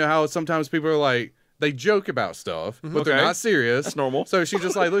thing. You know how sometimes people are like, they joke about stuff, but they're Okay. not serious. That's normal. So she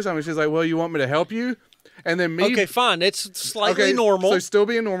just like looks at me. She's like, well, you want me to help you? And then me. Okay, fine. It's slightly okay, normal. So still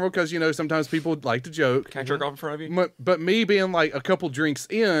being normal because sometimes people like to joke. Can I jerk off in front of you? But me being like a couple drinks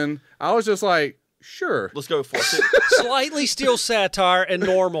in, I was just like, sure. Let's go for it. Slightly still satire and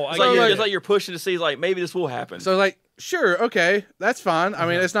normal. I It's like, get it's it. like you're pushing to see, like, maybe this will happen. So like, sure, okay, that's fine. I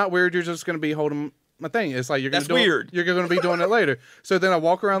mean, it's not weird. You're just gonna be holding my thing. It's like you're gonna That's do it- weird. You're gonna be doing it later. So then I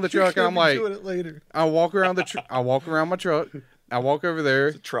walk around the truck and I'm like, doing it later. I walk around I walk around my truck. I walk over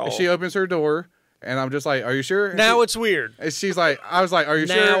there. troll. And she opens her door, and I'm just like, "Are you sure?" And Now it's weird. and she's like, "I was like, are you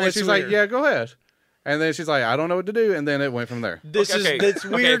Now sure?" And it's she's weird. like, "Yeah, go ahead." And then she's like, "I don't know what to do," and then it went from there. That's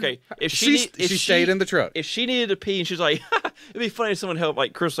weird. Okay. If She she stayed in the truck. If she needed to pee and she's like, it'd be funny if someone helped,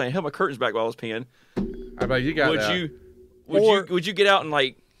 like Chris was saying, help my curtains back while I was peeing. I bet you got Would that. would you get out and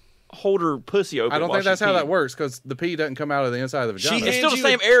like hold her pussy open? I don't while think that's she how peed? that works because the pee doesn't come out of the inside of the vagina. It's hands still the you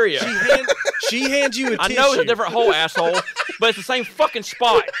same area. She hands you a I tissue. know it's a different hole, asshole, but it's the same fucking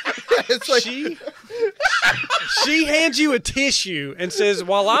spot. It's like She hands you a tissue and says,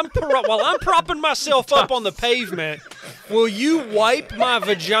 "While I'm propping myself up on the pavement, will you wipe my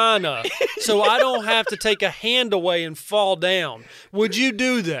vagina so I don't have to take a hand away and fall down? Would you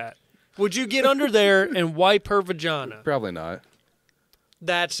do that? Would you get under there and wipe her vagina?" Probably not.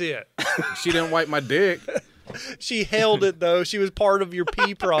 That's it. She didn't wipe my dick. She held it though. She was part of your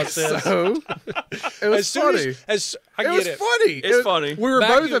pee process. So it was As soon funny. as I It get was it. funny. It's funny. We were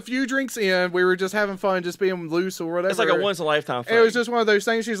Back both to- a few drinks in. We were just having fun, just being loose or whatever. It's like a once in a lifetime thing. It was just one of those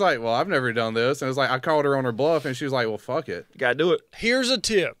things. She's like, "Well, I've never done this," and it's like I called her on her bluff, and she was like, "Well, fuck it." Gotta do it. Here's a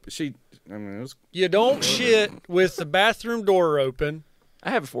tip: I mean, it was you don't shit with the bathroom door open. I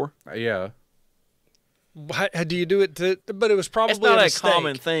have before. yeah. How do you do it? But it was probably It's not a a mistake.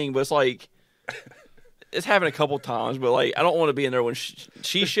 common thing, but it's like it's happened a couple times. But like, I don't want to be in there when she's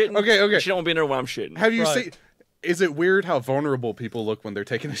shitting. Okay. She don't want to be in there when I'm shitting. Have you Right. seen? Is it weird how vulnerable people look when they're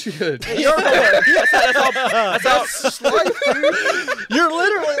taking a shit? That's how You're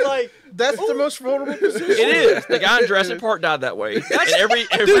literally like, that's the most vulnerable position. it is. The guy in Jurassic Park died that way. And every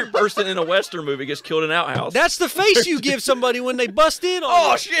person in a Western movie gets killed in an outhouse. that's the face you give somebody when they bust in on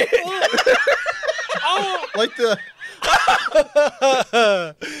oh you. shit! Like the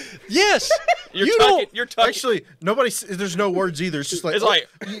Yes. You're You tucking. don't- You're tucking. actually nobody. There's no words either. It's just like It's like-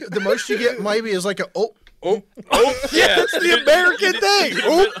 the most you get maybe is like a oh. yeah, It's the American thing.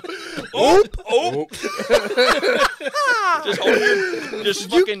 Just holding your, just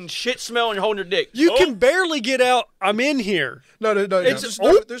fucking shit smell and you're holding your dick. You Oh. can barely get out. I'm in here. No. It's-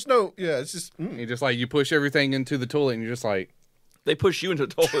 There's no. Yeah, it's just. You just like you push everything into the toilet, and you're just like, They push you into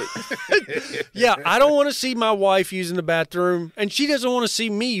the toilet. Yeah, I don't want to see my wife using the bathroom, and she doesn't want to see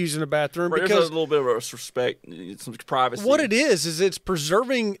me using the bathroom There's a because little bit of respect, some privacy. what it is it's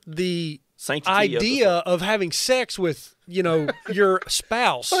preserving the Sanctity idea of having sex with your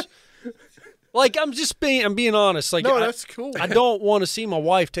spouse. Like I'm being honest. Like No, that's cool. I don't want to see my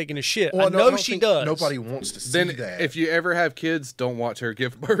wife taking a shit. Well, I no, know don't she think does. Nobody wants to see then that. if you ever have kids, don't watch her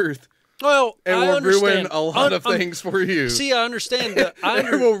give birth. Well, It I will understand. ruin a lot of things for you. See, I understand. It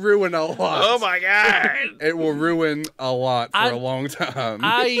It will ruin a lot. Oh my god! It will ruin a lot for I- a long time.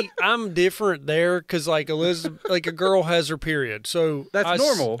 I'm different there because like Elizabeth, like a girl has her period, so That's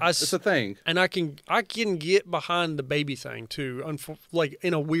normal. It's a thing. and I can get behind the baby thing too, like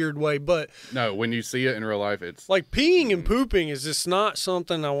in a weird way. But No, when you see it in real life, it's like peeing and pooping is just not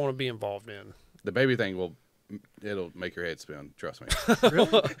something I want to be involved in. the baby thing will it'll make your head spin. Trust me.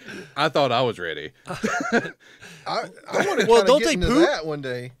 Really? I thought I was ready. I want to Well, don't get they into poop? that one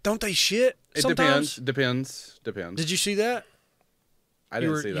day. Don't they shit It sometimes? depends. Did you see that? I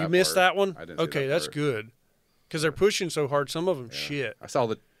didn't see that. You missed part. that one? I didn't see Okay, that that's part. good. Because they're pushing so hard, some of them shit. I saw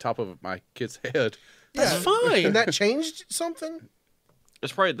the top of my kid's head. That's fine. And that changed something?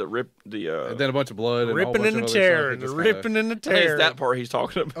 It's probably the rip. And then a bunch of blood. And Ripping and the tear. The ripping and the I think it's tear. that part he's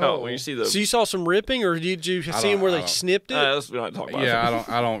talking about when you see the. So you saw some ripping, or did you see him where they don't- snipped it? We don't talk about Yeah, it.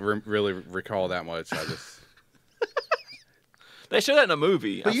 I don't really recall that much. I just They show that in a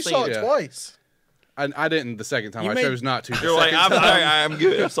movie. But I've you seen saw it Yeah. twice. I didn't the second time. You I made- chose not to. The You're like, second time. I'm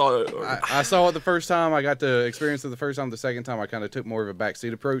good. I saw it. I saw it the first time. I got to experience it the first time. The second time, I kind of took more of a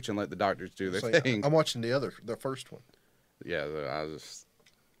backseat approach and let the doctors do their It's like, thing. I'm watching the first one. Yeah, I just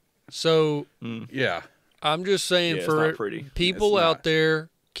So yeah. I'm just saying Yeah, it's for not pretty. people It's out not. there,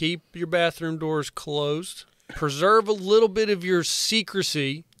 keep your bathroom doors closed. Preserve a little bit of your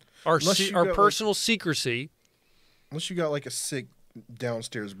secrecy, Unless you our got, like- personal secrecy. Unless you got like a sick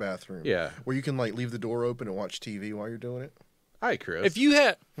downstairs bathroom. Yeah. Where you can like leave the door open and watch TV while you're doing it. Hi, Chris. If you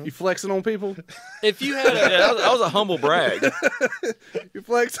had you flexing on people, a Yeah, that was a humble brag. you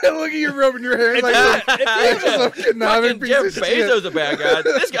flexing. Look at you rubbing your hair like a conniving piece Jeff of shit. Bezos a bad guy.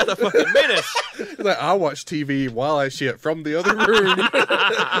 This guy's a fucking menace. Like, I watch TV while I shit from the other room.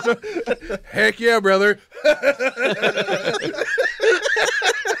 Heck yeah, brother.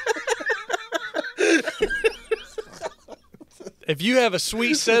 if you have a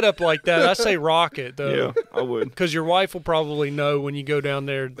sweet setup like that, I say rock it though. Yeah, I would. Because your wife will probably know when you go down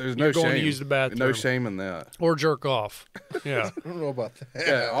there. There's you're no going shame. to use the bathroom. No shame in that. Or jerk off. Yeah. I don't know about that.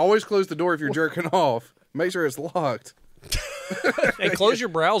 Yeah, always close the door if you're jerking off. Make sure it's locked. And close your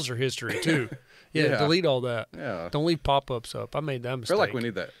browser history too. Yeah, Yeah. delete all that. Yeah. Don't leave pop-ups up. I made that I mistake. feel like we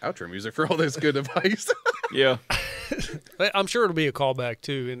need that outro music for all this good advice. Yeah. I'm sure it'll be a callback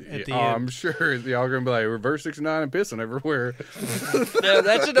too at the I'm end. sure y'all gonna be like reverse 69 and pissing everywhere. Yeah,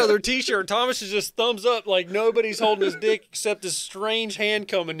 that's another T-shirt. Thomas is just thumbs up, like nobody's holding his dick except this strange hand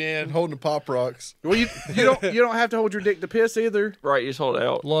coming in. And holding the Pop Rocks. Well, you don't have to hold your dick to piss either. Right, you just hold it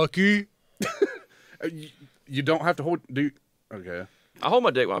out. Lucky. You don't have to hold. Okay. I hold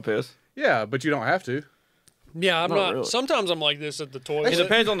my dick when I piss. Yeah, but you don't have to. Yeah, I'm Not not. really. Sometimes I'm like this at the toilet. It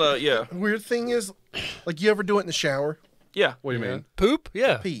depends on the, yeah. Weird thing is, like, you ever do it in the shower? Yeah. What do you mean? Poop?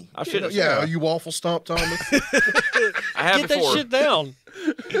 Yeah. Pee. I shit in the Yeah, shower. are you waffle stomp, Thomas? I have Get before. that shit down.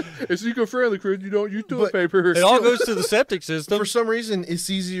 It's eco-friendly, Chris. You don't use toilet But- paper. It all goes to the septic system. For some reason, it's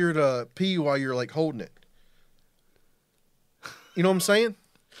easier to pee while you're, like, holding it. You know what I'm saying?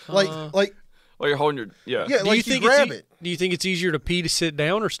 Like, Well, you're holding your, yeah. yeah, like you grab it. Do you think it's easier to pee to sit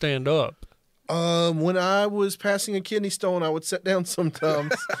down or stand up? When I was passing a kidney stone, I would sit down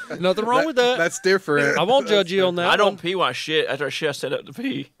sometimes. Nothing wrong with that. That's different. I won't judge you on that. I don't one. pee when I shit. After I shit, I set up to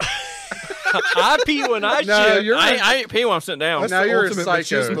pee. I pee when I No, shit. you're I ain't pee when I'm sitting down. That's now the you're a ultimate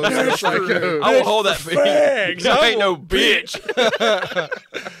psycho. machismo. You're a psycho. I will hold that pee. Fags. I ain't no bitch.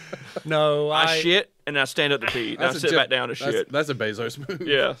 No, I shit and I stand up to pee. And I sit back down to shit. That's a Bezos move.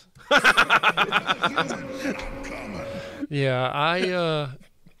 Yeah. Yeah,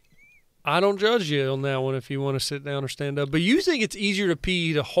 I don't judge you on that one if you want to sit down or stand up. But you think it's easier to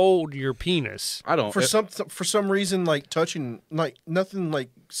pee to hold your penis. I don't. For some reason, like touching, like nothing like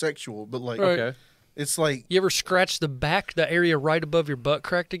sexual, but like Right. Okay. it's like You ever scratch the area right above your butt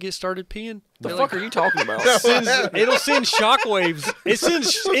crack to get started peeing? The fuck are you talking about? It'll send shockwaves. It's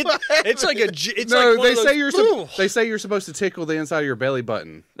like a. It's No, like one they of those, say you're Ooh. they say you're supposed to tickle the inside of your belly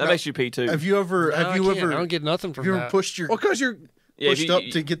button. That makes you pee too. have you ever I don't get nothing from have you ever that. pushed your Well, because you're Yeah, if pushed you- up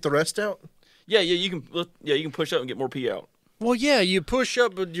to get the rest out? Yeah, you can push up and get more pee out. Well, yeah, you push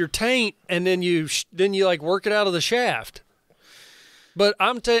up with your taint and then you like work it out of the shaft. But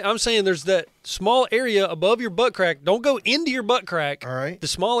I'm saying there's that small area above your butt crack. Don't go into your butt crack. All right. The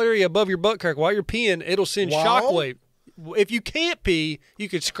small area above your butt crack while you're peeing, it'll send While? shockwave. If you can't pee, you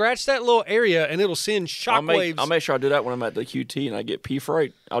could scratch that little area and it'll send shockwaves. I'll make sure I do that when I'm at the QT and I get pee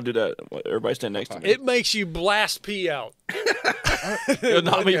fright. I'll do that. Everybody stand next to me. It makes you blast pee out. It'll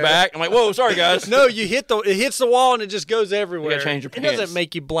knock me back. I'm like, whoa, sorry guys. No, it hits the wall and it just goes everywhere. change your It pants. doesn't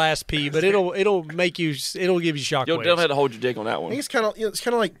make you blast pee, but it'll give you You'll shockwaves. definitely have to hold your dick on that I one. think it's kind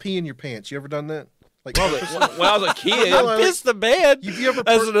of like peeing your pants. You ever done that? Like When I was a kid, Well, I pissed the bed Have you ever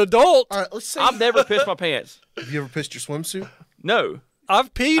as an adult. all right, let's say I've never pissed my pants. have you ever pissed your swimsuit? No.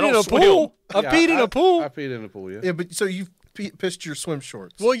 I've peed I in don't a swim. pool. I've Yeah, peed in a pool. I peed in a pool. Yeah. Yeah, but so you've pissed your swim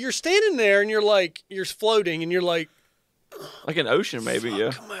shorts. Well, you're standing there and you're floating and you're like, Like an ocean, maybe,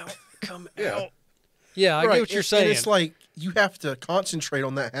 yeah. come out. Yeah. Yeah, I right. get what you're and saying. it's like you have to concentrate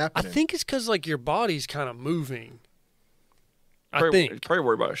on that I happening. think it's because like your body's kind of moving. I Probably, think probably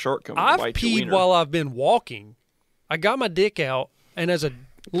worried about a shark coming to I've bite your peed wiener. while I've been walking. I got my dick out, and as a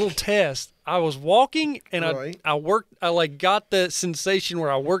little test, I was walking, and Right. I worked. I like got the sensation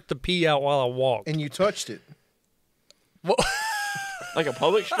where I worked the pee out while I walked. And you touched it. Like a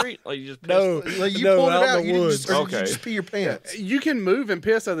public street? Like you just No, Like you no, pulled it out out. in the You didn't woods. just, or did Okay. you just pee your pants. You can move and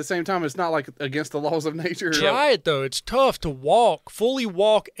piss at the same time. It's not like against the laws of nature. Try it though. It's tough to walk, fully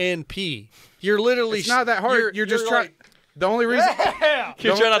walk and pee. You're literally. It's not that hard. You're just trying. The only reason,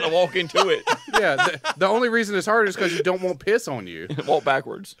 You're trying not to walk into it. yeah, the only reason it's hard is because you don't want piss on you. Walk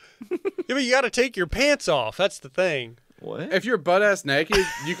backwards. Yeah, but you got to take your pants off. That's the thing. What? If you're butt ass naked,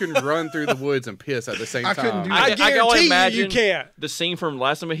 you can run through the woods and piss at the same I time. couldn't do I that. can only guarantee imagine you can't. the scene from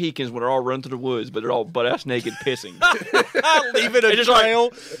Last of the Mohicans when they're all running through the woods, but they're all butt ass naked pissing. Leaving a It's just like-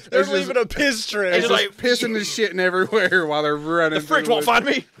 trail. They're just- leaving a piss trail. It's It's just like pissing and shitting everywhere while they're running. The fridge won't find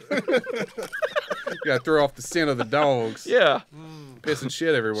me. You gotta throw off the scent of the dogs. Yeah. Pissing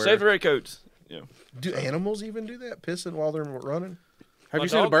shit everywhere. Save the redcoats. Yeah. Do animals even do that? Pissing while they're running? Have My you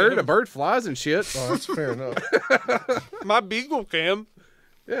seen a dog bird? can. A bird flies and shit. Oh, that's fair enough. My beagle can.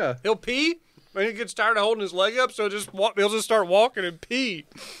 Yeah. He'll pee, and he gets tired of holding his leg up, so he'll just start walking and pee.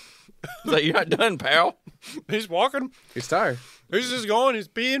 It's like, you're not done, pal. He's walking. He's tired. He's just going. He's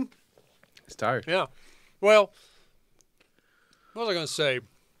peeing. He's tired. Yeah. Well, what was I going to say?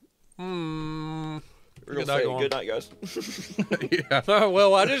 We're Good gonna night, say go on. good night, guys. Yeah.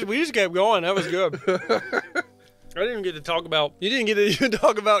 Well, we just kept going. That was good. I didn't even get to talk about. You didn't get to even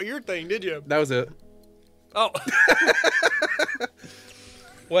talk about your thing, did you? That was it. Oh.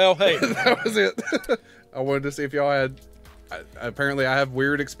 Well, hey. That was it. I wanted to see if y'all had. Apparently, I have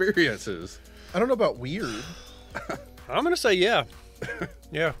weird experiences. I don't know about weird. I'm going to say yeah.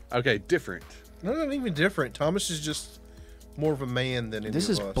 Yeah. Okay, different. No, not even different. Thomas is just more of a man than any This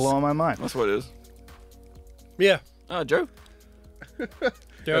of is us. blowing my mind. That's what it is. Yeah. Joe.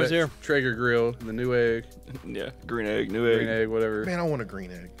 Yeah, I was here. Traeger grill, the new egg, Yeah. Green egg, new egg. green egg, whatever. Man, I want a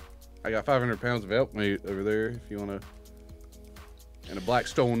green egg. I got 500 pounds of elk meat over there if you want to. And a black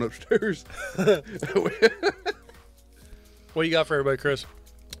stone upstairs. What you got for everybody, Chris?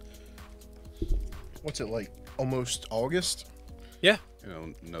 What's it like? Almost August? Yeah.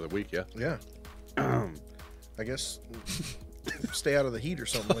 Another week, yeah. Yeah. I guess stay out of the heat or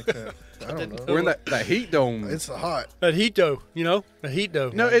something like that. I don't know. We're in that heat dome. It's hot. That heat dough, The heat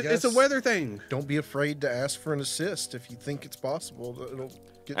dough. No, I it's a guess. weather thing. Don't be afraid to ask for an assist if you think it's possible. It'll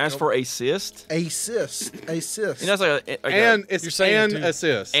get Ask for assist. assist. Assist. And that's like a And it's You're saying an it too.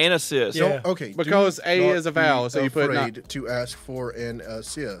 assist. an assist. Yeah. Don't- okay. Because do A not is a vowel, be so you put not- afraid to ask for an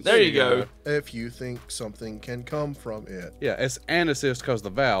assist. There you go. If you think something can come from it. Yeah, it's an assist because the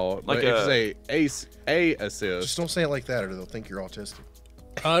vowel. Like but if you say a assist, Just don't say it like that or they'll think you're autistic.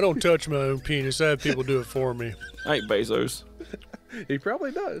 I don't touch my own penis. I have people do it for me. I ain't Bezos. he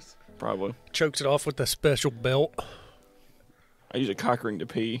probably does. Probably. Chokes it off with a special belt. I use a cock ring to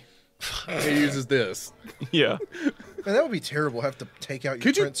pee. He uses this. Yeah. Man, that would be terrible. Have to take out your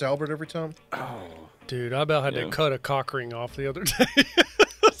Could you- Prince Albert every time. Dude, I about had Yeah. to cut a cock ring off the other day.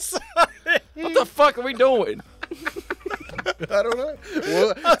 What the fuck are we doing? I don't know.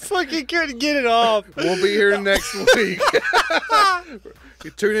 Well, I fucking couldn't get it off. we'll be here next week.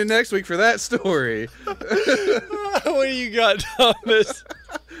 Tune in next week for that story. What do you got, Thomas?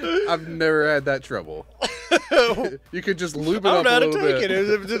 I've never had that trouble. You could just lube it I up don't know a how to little take bit. it.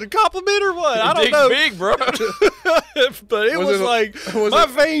 Is it a compliment or what? I don't Dick's know. big, bro. But it Was was, it a- like, was my it-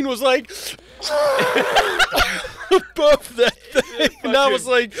 vein was like above that thing. And I was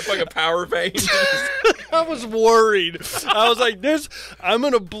like, It's like a power vein. I was worried. I was like, I'm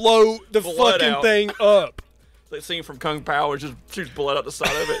going to blow the Blood fucking out. thing up. That scene from Kung Pao where it just shoots blood out the side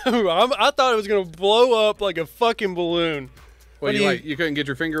of it. I thought it was going to blow up like a fucking balloon. Well, What do you couldn't get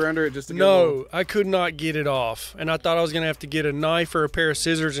your finger under it just to get a No, little- I could not get it off. And I thought I was going to have to get a knife or a pair of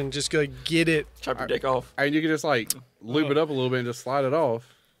scissors and just like get it. Chop your dick off. And you could just like lube it up a little bit and just slide it off.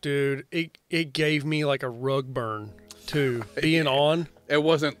 Dude, it gave me like a rug burn too. Being on, It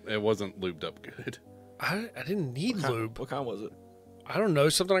wasn't lubed up good. I didn't need lube. What kind was it? I don't know,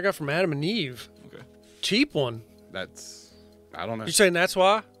 something I got from Adam and Eve. Okay. Cheap one. I don't know. You saying that's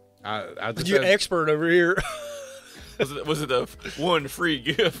why? I just You had- expert over here. Was it a one free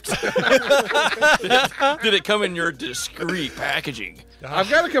gift? Did it come in your discreet packaging? I've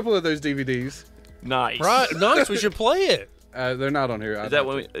got a couple of those DVDs. Nice. Right, nice. We should play it. They're not on here. Is that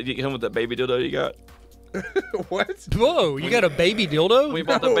when you come with that baby dildo you got? What? Whoa, you got a baby dildo? When you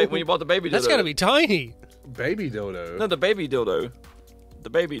bought when you bought the baby dildo? That's got to be tiny. Baby dildo. No, the baby dildo. The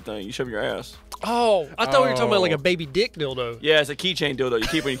baby thing you shove in your ass. Oh, I thought we were talking about like a baby dick dildo. Yeah, it's a keychain dildo. You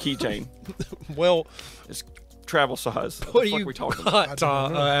keep it in your keychain. Well, it's travel size. What the are fuck you we talking about?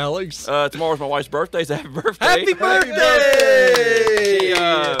 Alex? Tomorrow's my wife's birthday. So happy birthday! Happy birthday! She,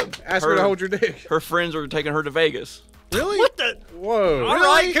 Ask her to hold your dick. Her friends are taking her to Vegas. Really? What the? Whoa. All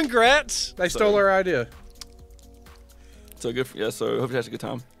right, congrats. They stole our idea. So good for you. So hope you have a good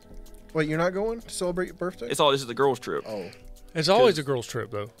time. Wait, you're not going to celebrate your birthday? This is the girls' trip. Oh. It's always a girls' trip,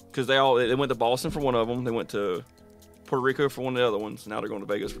 though. Because they went to Boston for one of them. They went to Puerto Rico for one of the other ones. Now they're going to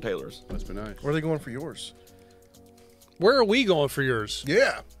Vegas for Taylor's. Must be nice. Where are they going for yours? Where are we going for yours?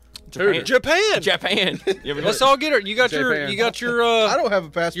 Yeah. Japan. Let's all get her. You got your. I don't have a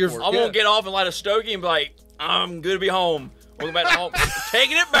passport. I'm gonna get off and light a stogie and be like, I'm good to be home. We'll go back to home.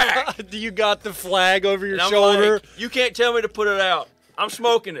 Taking it back. You got the flag over your and I'm shoulder. Like, you can't tell me to put it out. I'm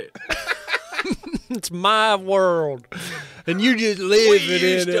smoking it. It's my world, and you just live We it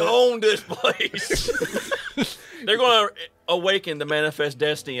used in to it. own this place. They're gonna awaken the manifest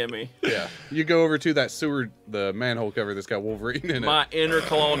destiny in me. Yeah. You go over to that sewer, the manhole cover that's got Wolverine in it. My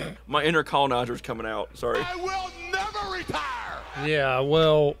inner colonizer's coming out. Sorry. I will never retire. Yeah,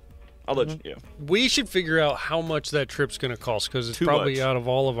 well, I'll let you. Yeah. we should figure out how much that trip's going to cost because it's Too probably much. out of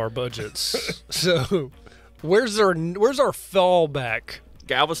all of our budgets. So, where's our fallback?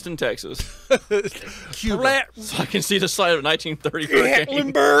 Galveston, Texas. Cuba. So I can see the site of 1930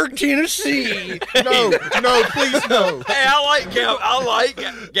 hurricane. Gatlinburg, Tennessee. No, please no. Hey, I like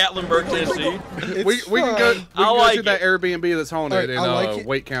Gatlinburg, Tennessee. we can go like to that Airbnb that's haunted in I like it.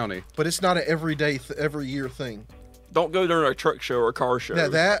 Wake County. But it's not an every year thing. Don't go during a truck show or a car show. Now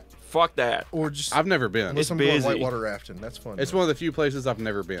that Fuck that. or just I've never been. unless It's I'm going busy. whitewater rafting. That's fun. It's one of the few places I've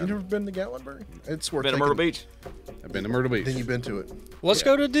never been. You never been to Gatlinburg? It's worth Been to taking. Myrtle Beach. I've been to Myrtle Beach. Then you've been to it. Let's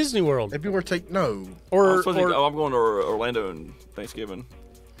go to Disney World. It'd be worth taking. No. Or, I'm going to Orlando in Thanksgiving.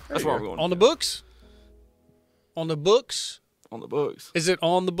 That's where I'm going. on the books? On the books? On the books. Is it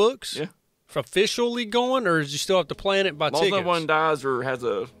on the books? Yeah. Officially going, or is you still have to plan it by As long as tickets? no one dies or has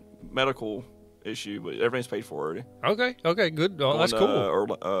a medical issue, but everything's paid for already. Okay, good. Oh, that's Going,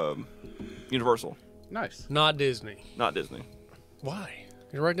 cool. Universal, Nice. Not Disney. not Disney. Why?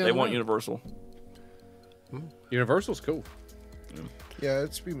 You're right down They the want line. Universal. Universal's cool. Yeah,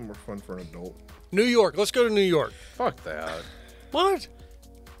 it's be more fun for an adult. New York. Let's go to New York. Fuck that. What?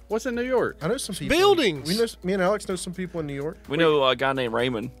 What's in New York? I know some people. Buildings. Me and Alex know some people in New York. We know a guy named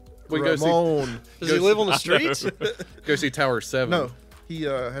Raymond. We go see, Ramon. Does he live on the streets? go see Tower 7. No, he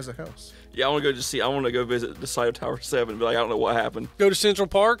has a house. Yeah, I want to go visit the site of Tower 7 and be like, I don't know what happened. Go to Central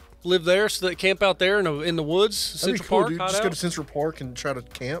Park. Live there, so they camp out there in the woods. That'd be Central cool, Park. dude. hide Just go out. to Central Park and try to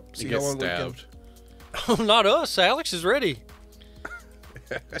camp. He See how gets long we can. stabbed. Not us. Alex is ready.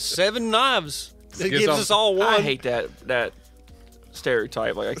 7 knives. It Gets gives off- us all one. I hate that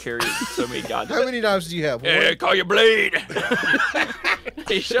stereotype. Like I carry so many How goddamn. many knives do you have? Yeah, One? call your blade.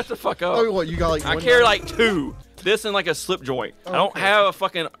 Hey, shut the fuck up. Oh, what? You got like I one carry knife? like 2. This and like a slip joint. I don't okay. have a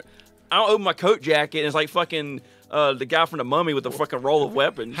fucking. I don't open my coat jacket. And it's like fucking the guy from the Mummy with a fucking roll of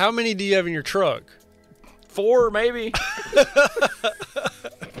weapons. How many do you have in your truck? 4 maybe.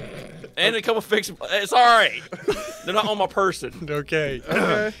 And a couple fixed. It's all right. They're not on my person. Okay.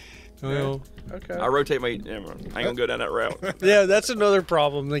 Okay. Well, Okay. I rotate my. Never mind. I ain't gonna go down that route. yeah, that's another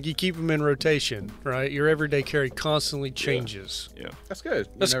problem. Like you keep them in rotation, right? Your everyday carry constantly changes. Yeah. That's good.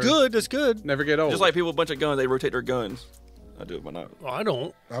 You That's never- good. That's good. Never get old. Just like people with a bunch of guns, they rotate their guns. I do it by not. Well, I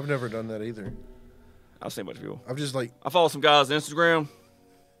don't. I've never done that either. I've seen a bunch of people. I've just like I follow some guys on Instagram.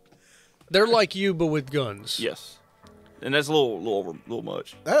 They're like you, but with guns. Yes. And that's a little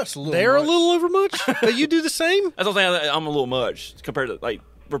much. that's a little. They're much. a little over much, but you do the same. That's what I'm saying. I'm a little much compared to like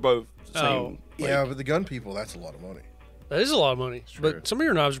we're both the same. Oh. like- Yeah, but the gun people, that's a lot of money. That is a lot of money. true. But some of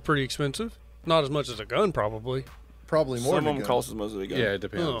your knives are pretty expensive. Not as much as a gun, probably. Probably more. Some of than a them gun. cost as much as they gun. yeah, it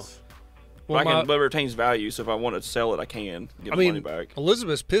depends. Well, But it retains value. So if I want to sell it, I can get I my mean, money back.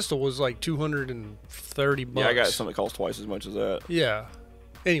 Elizabeth's pistol was like $230. Yeah, I got some that cost twice as much as that. Yeah.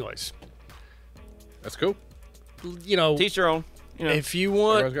 Anyways, That's cool. you know, Teach your own. You know, if you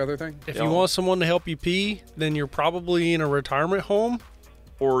want, Everybody's got their thing. if Yeah. you want someone to help you pee, then you're probably in a retirement home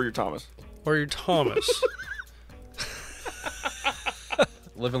or your Thomas. or you're Thomas.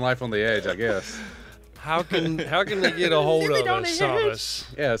 Living life on the edge, I guess. How can they get a hold of us, Thomas?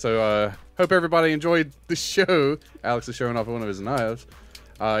 Yeah, so hope everybody enjoyed the show. Alex is showing off one of his knives.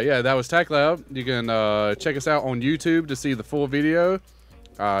 Yeah, that was TACT Lab. You can check us out on YouTube to see the full video.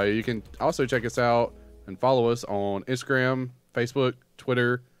 You can also check us out and follow us on Instagram, Facebook,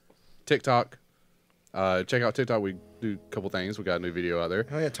 Twitter, TikTok. Check out TikTok. We do a couple things. We got a new video out there.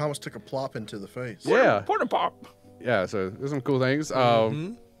 Oh yeah, Thomas took a plop into the face. Yeah. Porta pop. Yeah, so there's some cool things.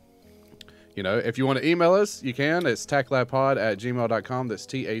 You know, if you want to email us, you can. It's tactlabpod@gmail.com. That's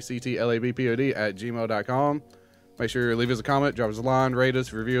TACTLABPOD@gmail.com. Make sure you leave us a comment, drop us a line, rate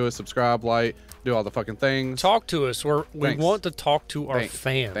us, review us, subscribe, like, do all the fucking things. Talk to us. We want to talk to our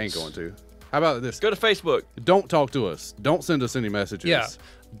fans. They ain't going to. How about this? Go to Facebook. Don't talk to us. Don't send us any messages. Yeah.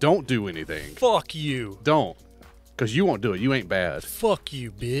 Don't do anything. Fuck you. Don't. Because you won't do it. You ain't bad. Fuck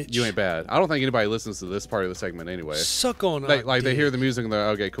you, bitch. You ain't bad. I don't think anybody listens to this part of the segment anyway. Suck on they hear the music and they're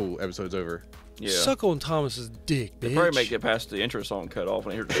okay, cool, episode's over. Yeah. Suck on Thomas's dick, bitch. They probably make it past the intro song cut off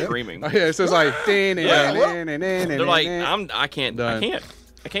and hear the screaming. Oh, yeah, it says like They're like, I can't. Done.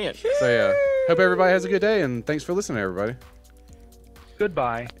 I can't. So yeah. Hope everybody has a good day and thanks for listening, everybody.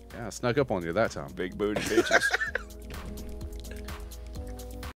 Goodbye. Yeah, I snuck up on you that time. Big booty bitches.